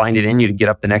 find it in you to get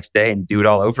up the next day and do it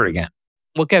all over again.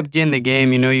 What kept you in the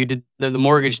game? You did the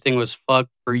mortgage thing was fucked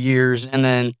for years, and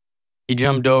then you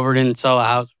jumped over, didn't sell a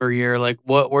house for a year. Like,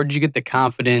 where did you get the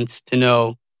confidence to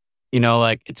know,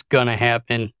 like it's gonna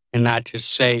happen, and not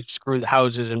just say screw the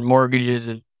houses and mortgages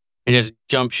and just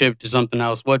jump ship to something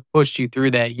else? What pushed you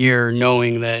through that year,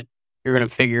 knowing that you're gonna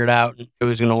figure it out and it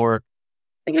was gonna work?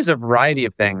 I think there's a variety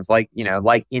of things. Like,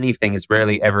 like anything, it's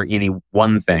rarely ever any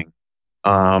one thing.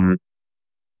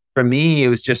 For me, it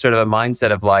was just sort of a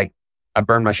mindset of like, I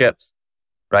burned my ships,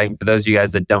 right? For those of you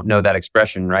guys that don't know that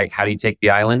expression, right? How do you take the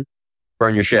island?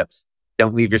 Burn your ships.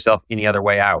 Don't leave yourself any other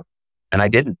way out. And I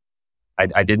didn't.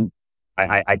 I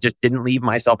just didn't leave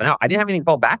myself out. I didn't have anything to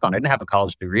fall back on. I didn't have a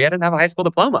college degree. I didn't have a high school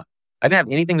diploma. I didn't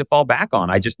have anything to fall back on.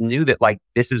 I just knew that like,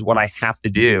 this is what I have to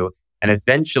do. And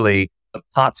eventually the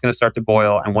pot's going to start to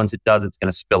boil. And once it does, it's going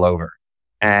to spill over.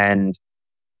 And,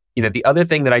 the other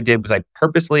thing that I did was I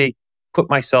purposely put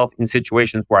myself in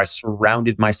situations where I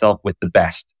surrounded myself with the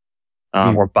best,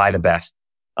 or by the best.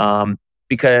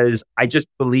 Because I just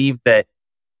believe that,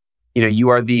 you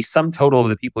are the sum total of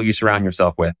the people you surround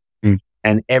yourself with.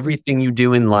 And everything you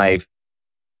do in life,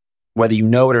 whether you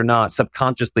know it or not,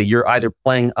 subconsciously, you're either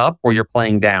playing up or you're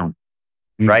playing down,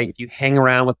 right? If you hang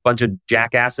around with a bunch of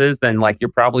jackasses, then like, you're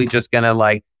probably just going to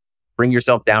like bring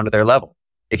yourself down to their level.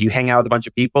 if you hang out with a bunch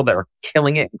of people that are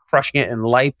killing it and crushing it in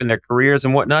life and their careers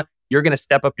and whatnot, you're going to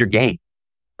step up your game.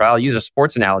 Right? I'll use a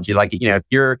sports analogy. Like, if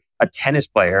you're a tennis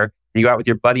player and you go out with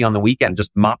your buddy on the weekend,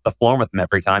 just mop the floor with them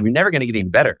every time, you're never going to get any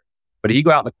better. But if you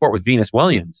go out in the court with Venus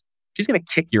Williams, she's going to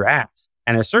kick your ass.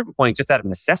 And at a certain point, just out of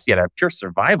necessity, out of pure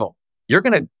survival, you're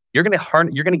going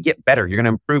to get better. You're going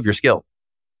to improve your skills.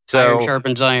 So iron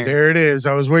sharpens iron. There it is.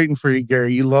 I was waiting for you,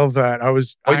 Gary. You love that. Iron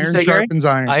sharpens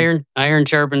iron. Iron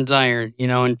sharpens iron.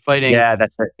 In fighting. Yeah,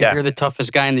 that's it. If you're the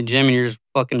toughest guy in the gym and you're just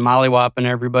fucking mollywopping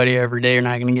everybody every day, you're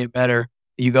not going to get better.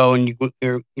 You go and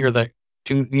you're the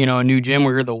a new gym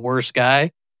where you're the worst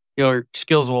guy. Your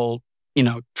skills will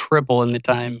triple in the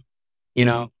time.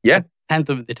 Tenth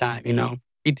of the time.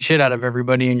 Beat the shit out of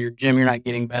everybody in your gym. You're not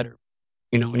getting better.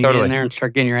 When you get in there and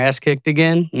start getting your ass kicked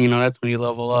again, that's when you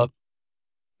level up.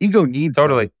 Ego needs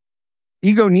totally. That.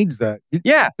 Ego needs that. You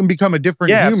can become a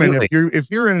different human. Absolutely.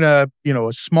 If you're in a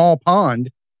small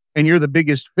pond and you're the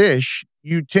biggest fish,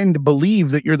 you tend to believe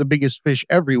that you're the biggest fish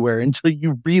everywhere until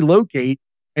you relocate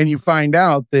and you find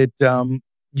out that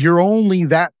you're only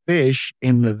that fish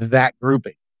in that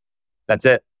grouping. That's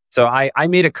it. So I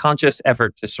made a conscious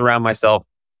effort to surround myself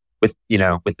with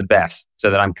the best, so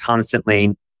that I'm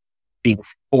constantly being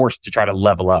forced to try to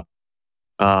level up.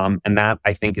 And that,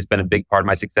 I think, has been a big part of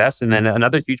my success. And then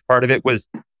another huge part of it was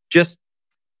just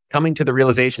coming to the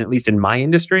realization, at least in my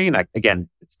industry, and again,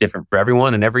 it's different for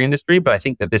everyone in every industry, but I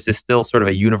think that this is still sort of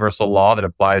a universal law that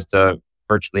applies to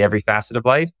virtually every facet of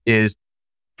life, is,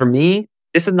 for me,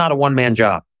 this is not a one-man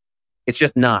job. It's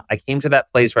just not. I came to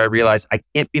that place where I realized I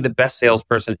can't be the best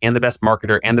salesperson and the best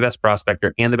marketer and the best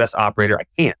prospector and the best operator. I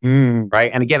can't. Right.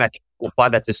 And again, I think I apply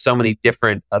that to so many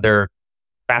different other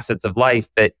facets of life,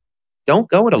 that don't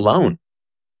go it alone.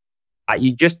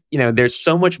 There's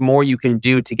so much more you can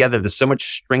do together. There's so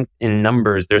much strength in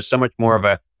numbers. There's so much more of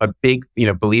a big,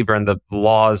 believer in the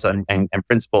laws and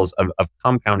principles of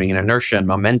compounding and inertia and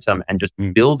momentum and just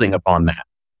building upon that.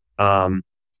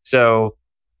 So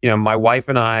my wife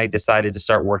and I decided to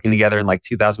start working together in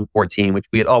 2014, which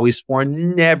we had always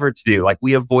sworn never to do.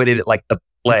 We avoided it like the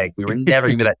plague. We were never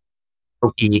going to be that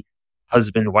hokey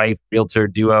husband, wife, realtor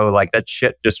duo. That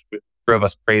shit just drove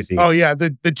us crazy. Oh yeah.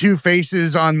 The two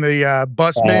faces on the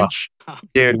bus bench.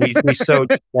 Dude, we so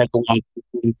didn't want to do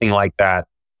anything like that.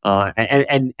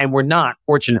 And we're not,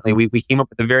 fortunately, we came up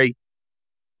with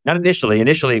not initially.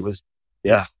 Initially it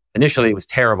was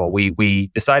terrible. We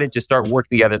decided to start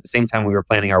working together at the same time we were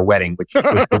planning our wedding, which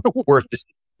was the worst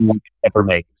decision we could ever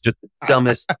make. Just the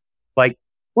dumbest.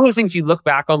 One of those things you look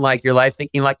back on your life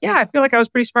thinking yeah, I feel like I was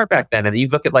pretty smart back then. And you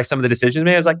look at some of the decisions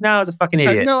made, I was like, no, I was a fucking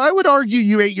idiot. No, I would argue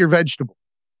you ate your vegetable.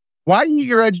 Why eat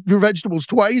your vegetables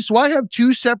twice? Why have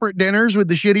two separate dinners with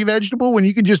the shitty vegetable when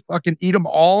you can just fucking eat them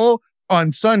all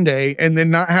on Sunday and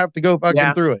then not have to go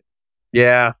fucking through it?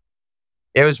 Yeah.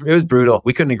 It was brutal.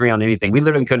 We couldn't agree on anything. We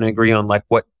literally couldn't agree on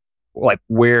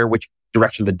which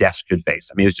direction the desk should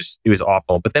face. I mean, it was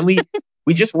awful. But then we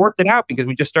just worked it out, because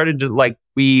we just started to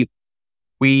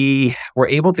we were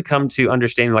able to come to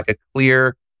understanding a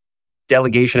clear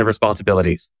delegation of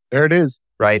responsibilities. There it is.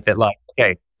 Right? That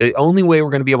okay, the only way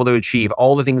we're going to be able to achieve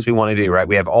all the things we want to do, right?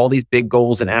 We have all these big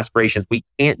goals and aspirations. We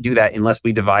can't do that unless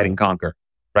we divide and conquer.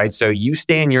 Right? So you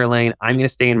stay in your lane. I'm going to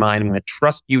stay in mine. I'm going to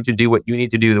trust you to do what you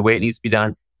need to do the way it needs to be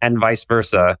done, and vice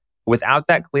versa. Without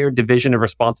that clear division of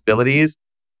responsibilities,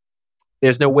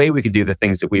 there's no way we could do the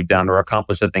things that we've done or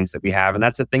accomplish the things that we have. And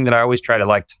that's the thing that I always try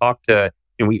to talk to.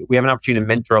 We have an opportunity to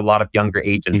mentor a lot of younger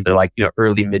agents. They're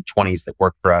early mid-20s that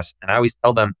work for us. And I always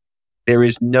tell them, there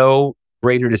is no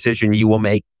greater decision you will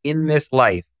make in this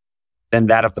life than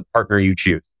that of the partner you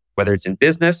choose, whether it's in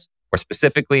business or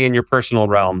specifically in your personal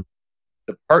realm.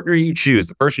 The partner you choose,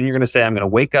 the person you're going to say, I'm going to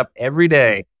wake up every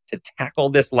day to tackle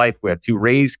this life with, to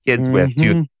raise kids with,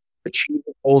 to achieve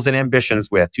goals and ambitions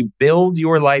with, to build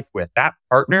your life with, that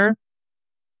partner,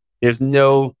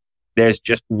 there's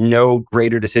just no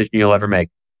greater decision you'll ever make.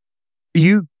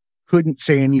 You couldn't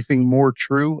say anything more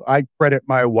true. I credit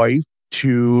my wife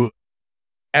to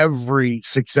every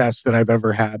success that I've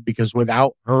ever had, because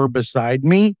without her beside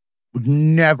me, would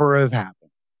never have happened.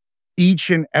 Each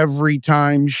and every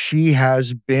time, she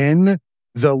has been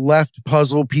the left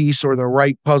puzzle piece or the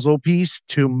right puzzle piece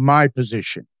to my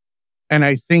position. And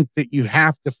I think that you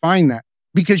have to find that,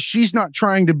 because she's not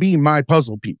trying to be my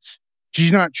puzzle piece.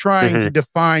 She's not trying to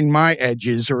define my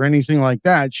edges or anything like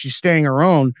that. She's staying her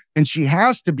own, and she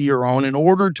has to be her own in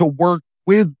order to work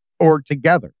with or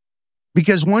together.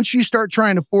 Because once you start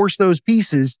trying to force those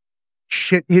pieces,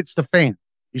 shit hits the fan.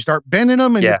 You start bending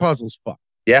them and your puzzle's fucked.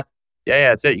 Yeah,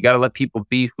 that's it. You got to let people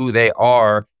be who they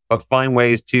are, but find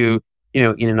ways to,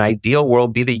 in an ideal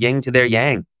world, be the yin to their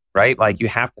yang. right? Like you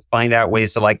have to find out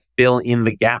ways to like fill in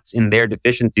the gaps in their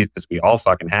deficiencies because we all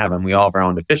fucking have them. We all have our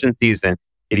own deficiencies and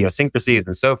idiosyncrasies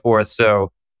and so forth.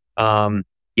 So,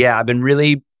 yeah, I've been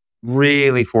really,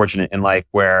 really fortunate in life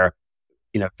where,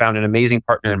 found an amazing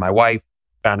partner in my wife,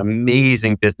 found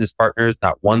amazing business partners,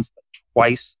 not once, but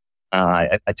twice.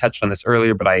 I touched on this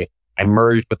earlier, but I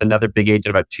merged with another big agent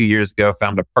about 2 years ago,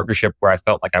 found a partnership where I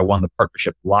felt like I won the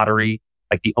partnership lottery.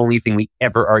 Like the only thing we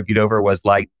ever argued over was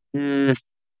like,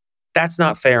 that's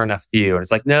not fair enough to you. And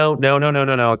it's like, no,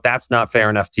 that's not fair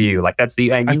enough to you. Like that's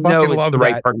and I fucking it's love the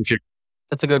right that. partnership.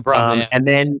 That's a good problem. Yeah.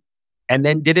 And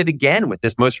then did it again with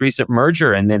this most recent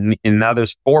merger. And now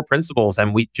there's 4 principals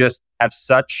and we just have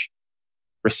such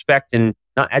respect and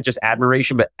not just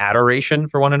admiration, but adoration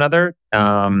for one another.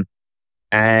 And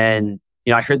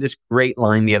I heard this great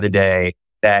line the other day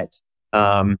that,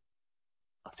 I'll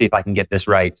see if I can get this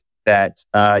right, that,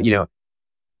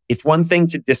 it's one thing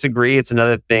to disagree. It's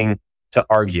another thing to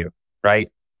argue, right?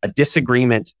 A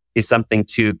disagreement is something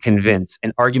to convince.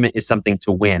 An argument is something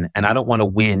to win. And I don't want to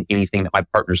win anything that my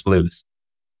partners lose.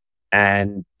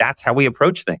 And that's how we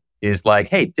approach things is like,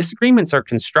 hey, disagreements are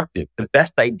constructive. The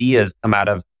best ideas come out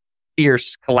of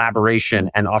fierce collaboration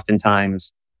and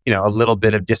oftentimes, a little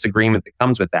bit of disagreement that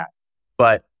comes with that.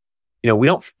 But, we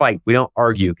don't fight. We don't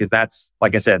argue because that's,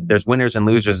 like I said, there's winners and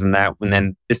losers in that. And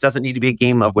then this doesn't need to be a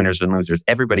game of winners and losers.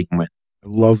 Everybody can win. I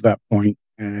love that point.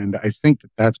 And I think that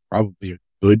that's probably a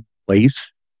good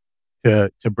place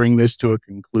to bring this to a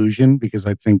conclusion because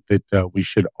I think that we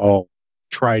should all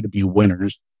try to be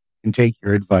winners and take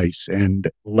your advice and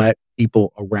let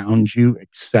people around you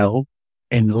excel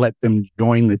and let them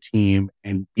join the team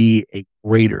and be a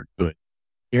greater good.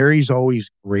 Gary's always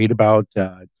great about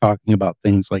talking about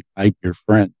things like hype your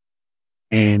friend.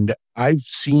 And I've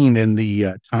seen in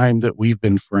the time that we've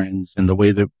been friends and the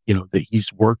way that, that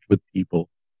he's worked with people,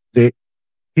 that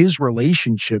his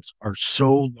relationships are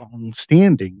so long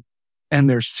standing and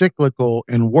they're cyclical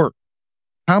in work.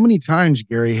 How many times,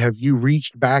 Gary, have you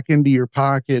reached back into your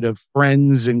pocket of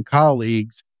friends and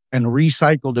colleagues and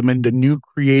recycled them into new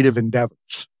creative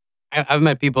endeavors? I've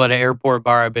met people at an airport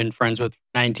bar I've been friends with for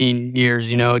 19 years.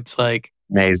 It's like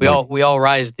Amazing. we all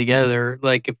rise together.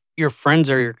 Like if your friends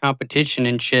are your competition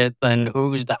and shit, then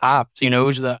who's the ops?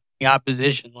 Who's the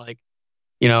opposition? Like,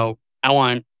 I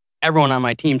want everyone on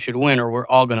my team should win or we're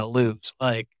all gonna lose.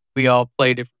 Like we all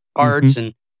play different parts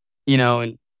and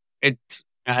and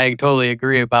I totally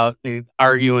agree about the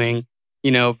arguing,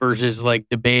 versus like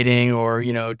debating or,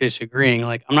 disagreeing.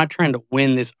 Like I'm not trying to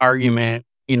win this argument,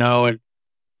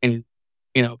 and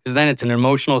because then it's an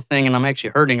emotional thing and I'm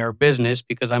actually hurting our business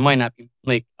because I might not be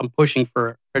like, I'm pushing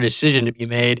for a decision to be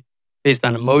made based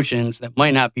on emotions that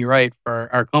might not be right for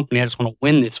our company. I just want to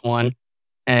win this one.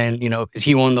 And, because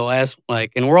he won the last,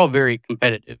 and we're all very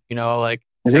competitive, like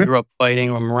I grew up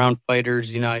fighting, I'm around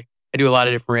fighters, I do a lot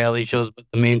of different reality shows, but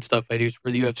the main stuff I do is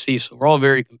for the UFC. So we're all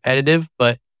very competitive,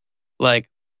 but like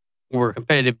we're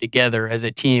competitive together as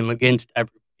a team against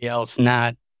everybody else,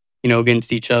 not,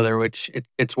 against each other, which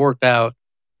it's worked out,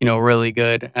 really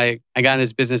good. I got in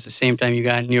this business the same time you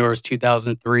got in yours,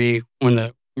 2003, when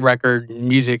the record and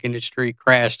music industry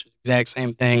crashed. Exact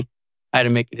same thing. I had to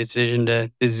make a decision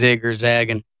to zig or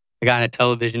zag, and I got into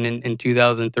television in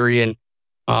 2003, and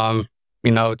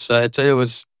it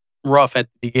was rough at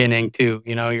the beginning too.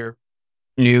 You're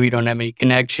new, you don't have any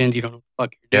connections, you don't know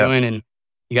what the fuck you're doing, and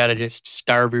you got to just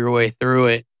starve your way through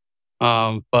it.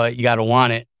 But you got to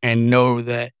want it and know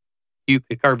that you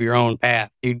could carve your own path.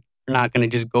 You're not going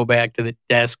to just go back to the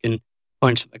desk and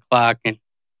punch the clock. And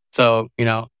so, I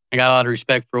got a lot of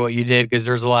respect for what you did because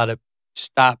there's a lot of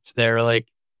stops there, like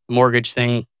the mortgage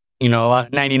thing.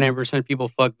 99% of people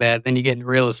fuck that. Then you get into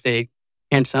real estate,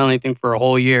 can't sell anything for a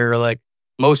whole year. Like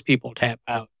most people tap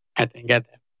out, I think, at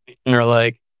that point. And they're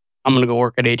like, I'm going to go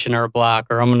work at H&R Block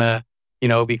or I'm going to,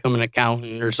 become an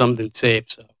accountant or something safe.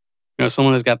 So,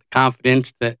 someone has got the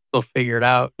confidence that they'll figure it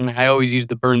out. And I always use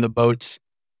the burn the boats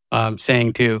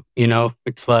saying too,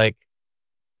 it's like,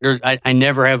 I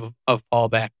never have a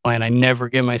fallback plan. I never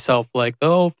give myself like,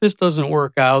 oh, if this doesn't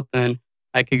work out, then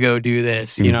I could go do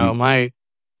this. At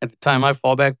the time, my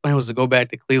fallback plan was to go back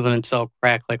to Cleveland and sell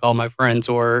crack like all my friends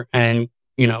were and,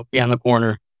 be on the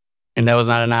corner. And that was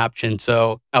not an option.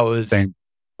 So I was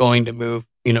going to move,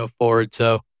 forward.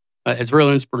 So it's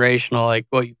real inspirational, like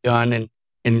what you've done. And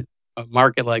in a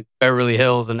market like Beverly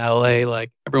Hills in LA,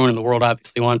 like everyone in the world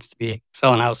obviously wants to be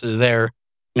selling houses there,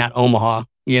 not Omaha,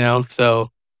 So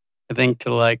I think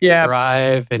to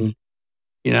drive and,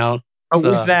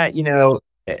 with that,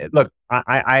 look,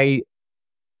 I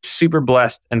super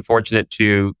blessed and fortunate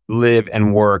to live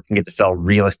and work and get to sell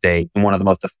real estate in one of the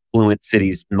most affluent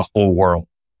cities in the whole world.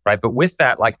 right? But with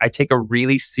that, like I take a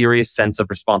really serious sense of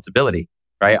responsibility,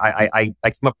 right? I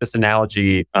came up with this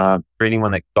analogy for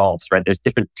anyone that golfs, right? There's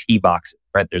different tee boxes,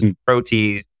 right? There's the pro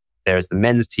tees, there's the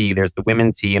men's tee, there's the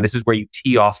women's tee, and this is where you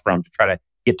tee off from to try to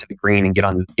get to the green and get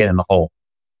in the hole.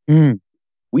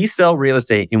 We sell real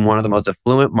estate in one of the most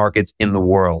affluent markets in the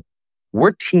world.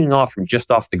 We're teeing off from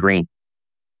just off the green.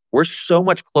 We're so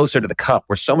much closer to the cup.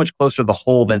 We're so much closer to the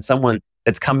hole than someone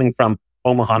that's coming from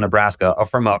Omaha, Nebraska, or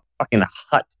from a fucking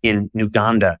hut in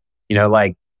Uganda. You know,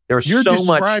 like there's You're so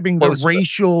much describing the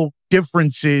racial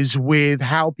differences with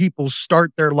how people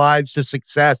start their lives to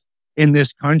success in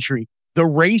this country. The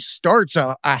race starts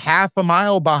a half a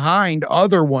mile behind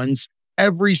other ones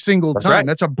every single time. Right.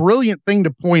 That's a brilliant thing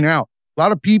to point out. A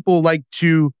lot of people like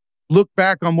to look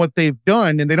back on what they've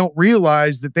done and they don't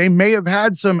realize that they may have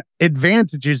had some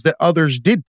advantages that others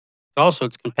did. Also,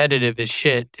 it's competitive as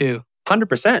shit too.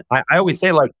 100%. I always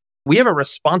say, like, we have a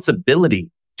responsibility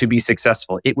to be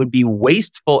successful. It would be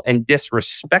wasteful and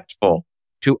disrespectful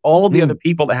to all the other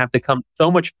people that have to come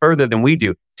so much further than we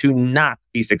do to not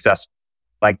be successful.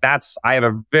 Like I have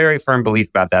a very firm belief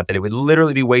about that it would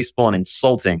literally be wasteful and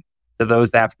insulting to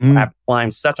those that have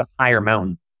climbed such a higher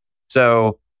mountain.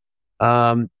 So,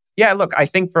 yeah, look, I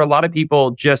think for a lot of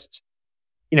people, just,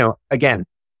 again,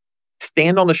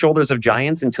 stand on the shoulders of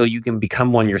giants until you can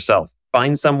become one yourself.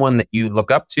 Find someone that you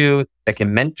look up to, that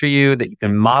can mentor you, that you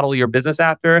can model your business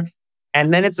after.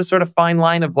 And then it's a sort of fine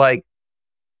line of like,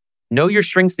 know your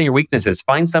strengths and your weaknesses.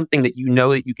 Find something that you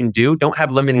know that you can do. Don't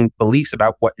have limiting beliefs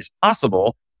about what is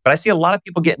possible. But I see a lot of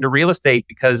people get into real estate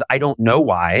because I don't know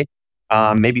why.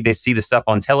 Maybe they see the stuff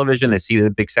on television, they see the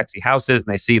big sexy houses,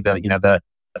 and they see the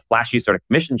flashy sort of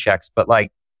commission checks. But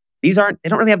like, they don't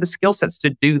really have the skill sets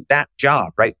to do that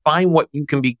job, right? Find what you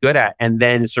can be good at and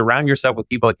then surround yourself with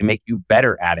people that can make you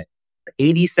better at it.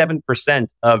 87%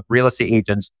 of real estate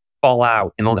agents fall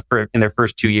out in their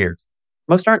first 2 years.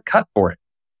 Most aren't cut for it.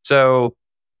 So,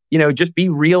 just be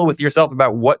real with yourself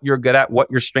about what you're good at, what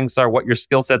your strengths are, what your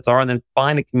skill sets are, and then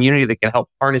find a community that can help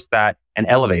harness that and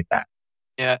elevate that.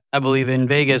 Yeah, I believe in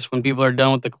Vegas, when people are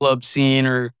done with the club scene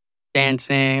or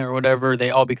dancing or whatever, they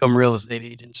all become real estate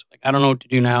agents. Like, I don't know what to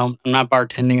do now. I'm not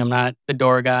bartending. I'm not the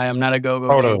door guy. I'm not a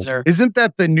go-go dancer. Isn't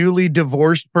that the newly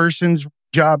divorced person's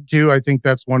job too? I think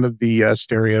that's one of the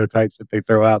stereotypes that they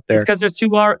throw out there. It's because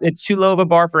it's too low of a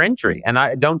bar for entry. And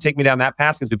don't take me down that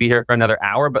path because we'd be here for another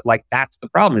hour. But like, that's the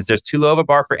problem, is there's too low of a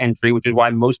bar for entry, which is why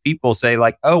most people say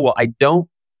like, oh, well, I don't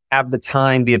have the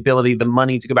time, the ability, the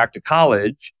money to go back to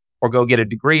college or go get a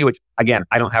degree, which again,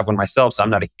 I don't have one myself. So I'm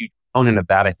not a huge proponent of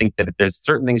that. I think that if there's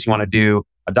certain things you want to do,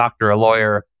 a doctor, a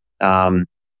lawyer,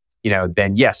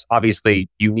 then yes, obviously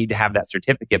you need to have that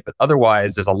certificate, but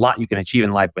otherwise there's a lot you can achieve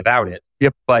in life without it.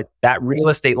 Yep. But that real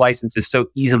estate license is so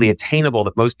easily attainable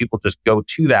that most people just go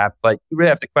to that. But you really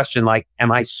have to question, like,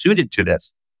 am I suited to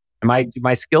this? Do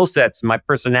my skill sets, my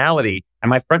personality,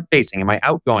 am I front facing? Am I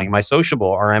outgoing? Am I sociable?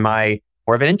 Or am I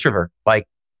more of an introvert? Like,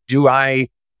 do I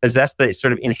possess the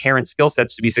sort of inherent skill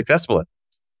sets to be successful at?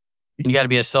 You got to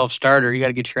be a self-starter. You got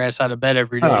to get your ass out of bed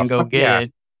every day and go get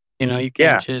it. You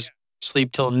can't just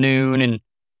sleep till noon and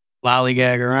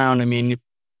lollygag around. I mean, if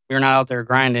you're not out there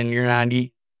grinding, you're not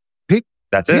eating.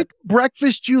 Pick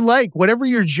breakfast you like. Whatever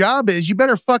your job is, you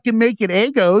better fucking make it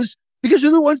Eggos, because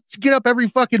you're the ones to get up every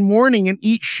fucking morning and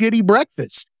eat shitty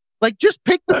breakfast. Like, just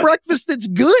pick the breakfast that's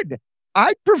good.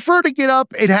 I prefer to get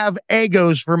up and have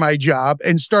Eggos for my job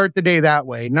and start the day that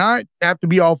way, not have to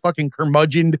be all fucking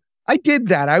curmudgeoned. I did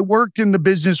that. I worked in the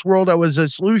business world. I was a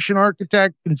solution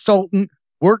architect, consultant,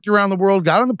 worked around the world,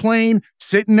 got on the plane,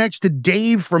 sitting next to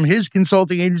Dave from his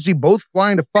consulting agency, both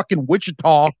flying to fucking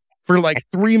Wichita for like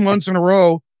 3 months in a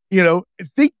row.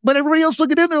 But everybody else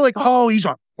looking in, they're like, oh, he's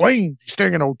on planes, he's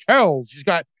staying in hotels, he's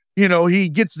got, he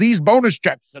gets these bonus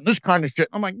checks and this kind of shit.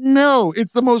 I'm like, no,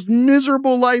 it's the most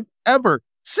miserable life ever.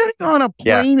 Sitting on a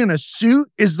plane in a suit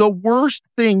is the worst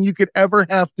thing you could ever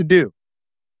have to do.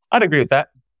 I'd agree with that.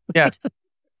 Yeah.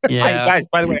 Yeah. Guys,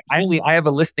 by the way, I have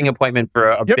a listing appointment for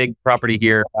a big property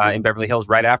here in Beverly Hills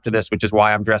right after this, which is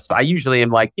why I'm dressed. I usually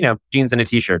am like, jeans and a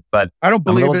t-shirt, but I don't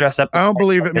believe it. Dressed up I don't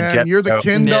believe it, man. You're the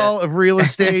Ken doll of real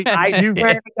estate. I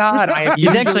swear to God,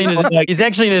 he's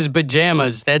actually in his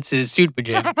pajamas. That's his suit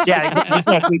pajamas. Yeah, exactly. That's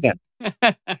what I sleep in.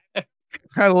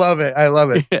 I love it.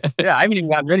 Yeah, I haven't even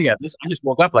gotten ready yet. I just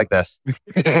woke up like this.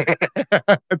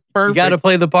 It's perfect. You got to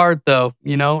play the part, though.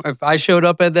 If I showed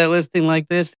up at that listing like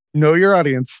this, know your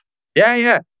audience.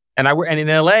 Yeah. And in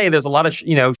LA, there's a lot of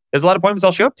appointments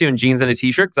I'll show up to in jeans and a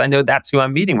t-shirt because I know that's who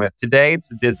I'm meeting with. Today,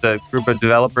 it's a group of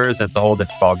developers and it's a whole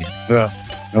different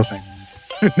ballgame. No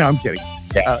thanks. No, I'm kidding.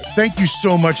 Thank you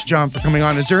so much, John, for coming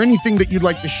on. Is there anything that you'd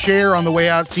like to share on the way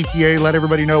out, CTA? Let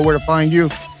everybody know where to find you.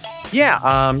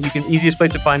 Yeah, you can easiest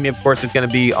place to find me, of course, is going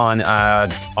to be on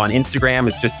Instagram.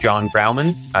 It's just John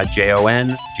Grauman,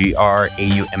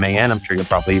 JONGRAUMAN. I'm sure you'll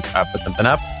probably put something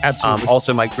up. Absolutely.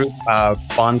 Also, my group,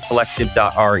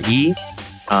 bondcollective.re.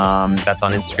 That's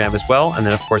on Instagram as well. And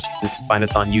then, of course, you can find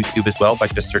us on YouTube as well by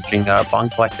just searching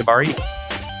Bond Collective RE.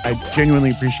 I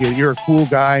genuinely appreciate it. You're a cool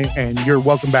guy, and you're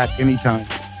welcome back anytime.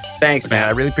 Thanks, man.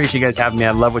 I really appreciate you guys having me.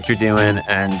 I love what you're doing.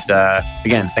 And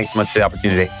again, thanks so much for the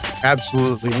opportunity.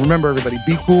 Absolutely. And remember, everybody,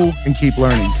 be cool and keep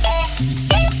learning.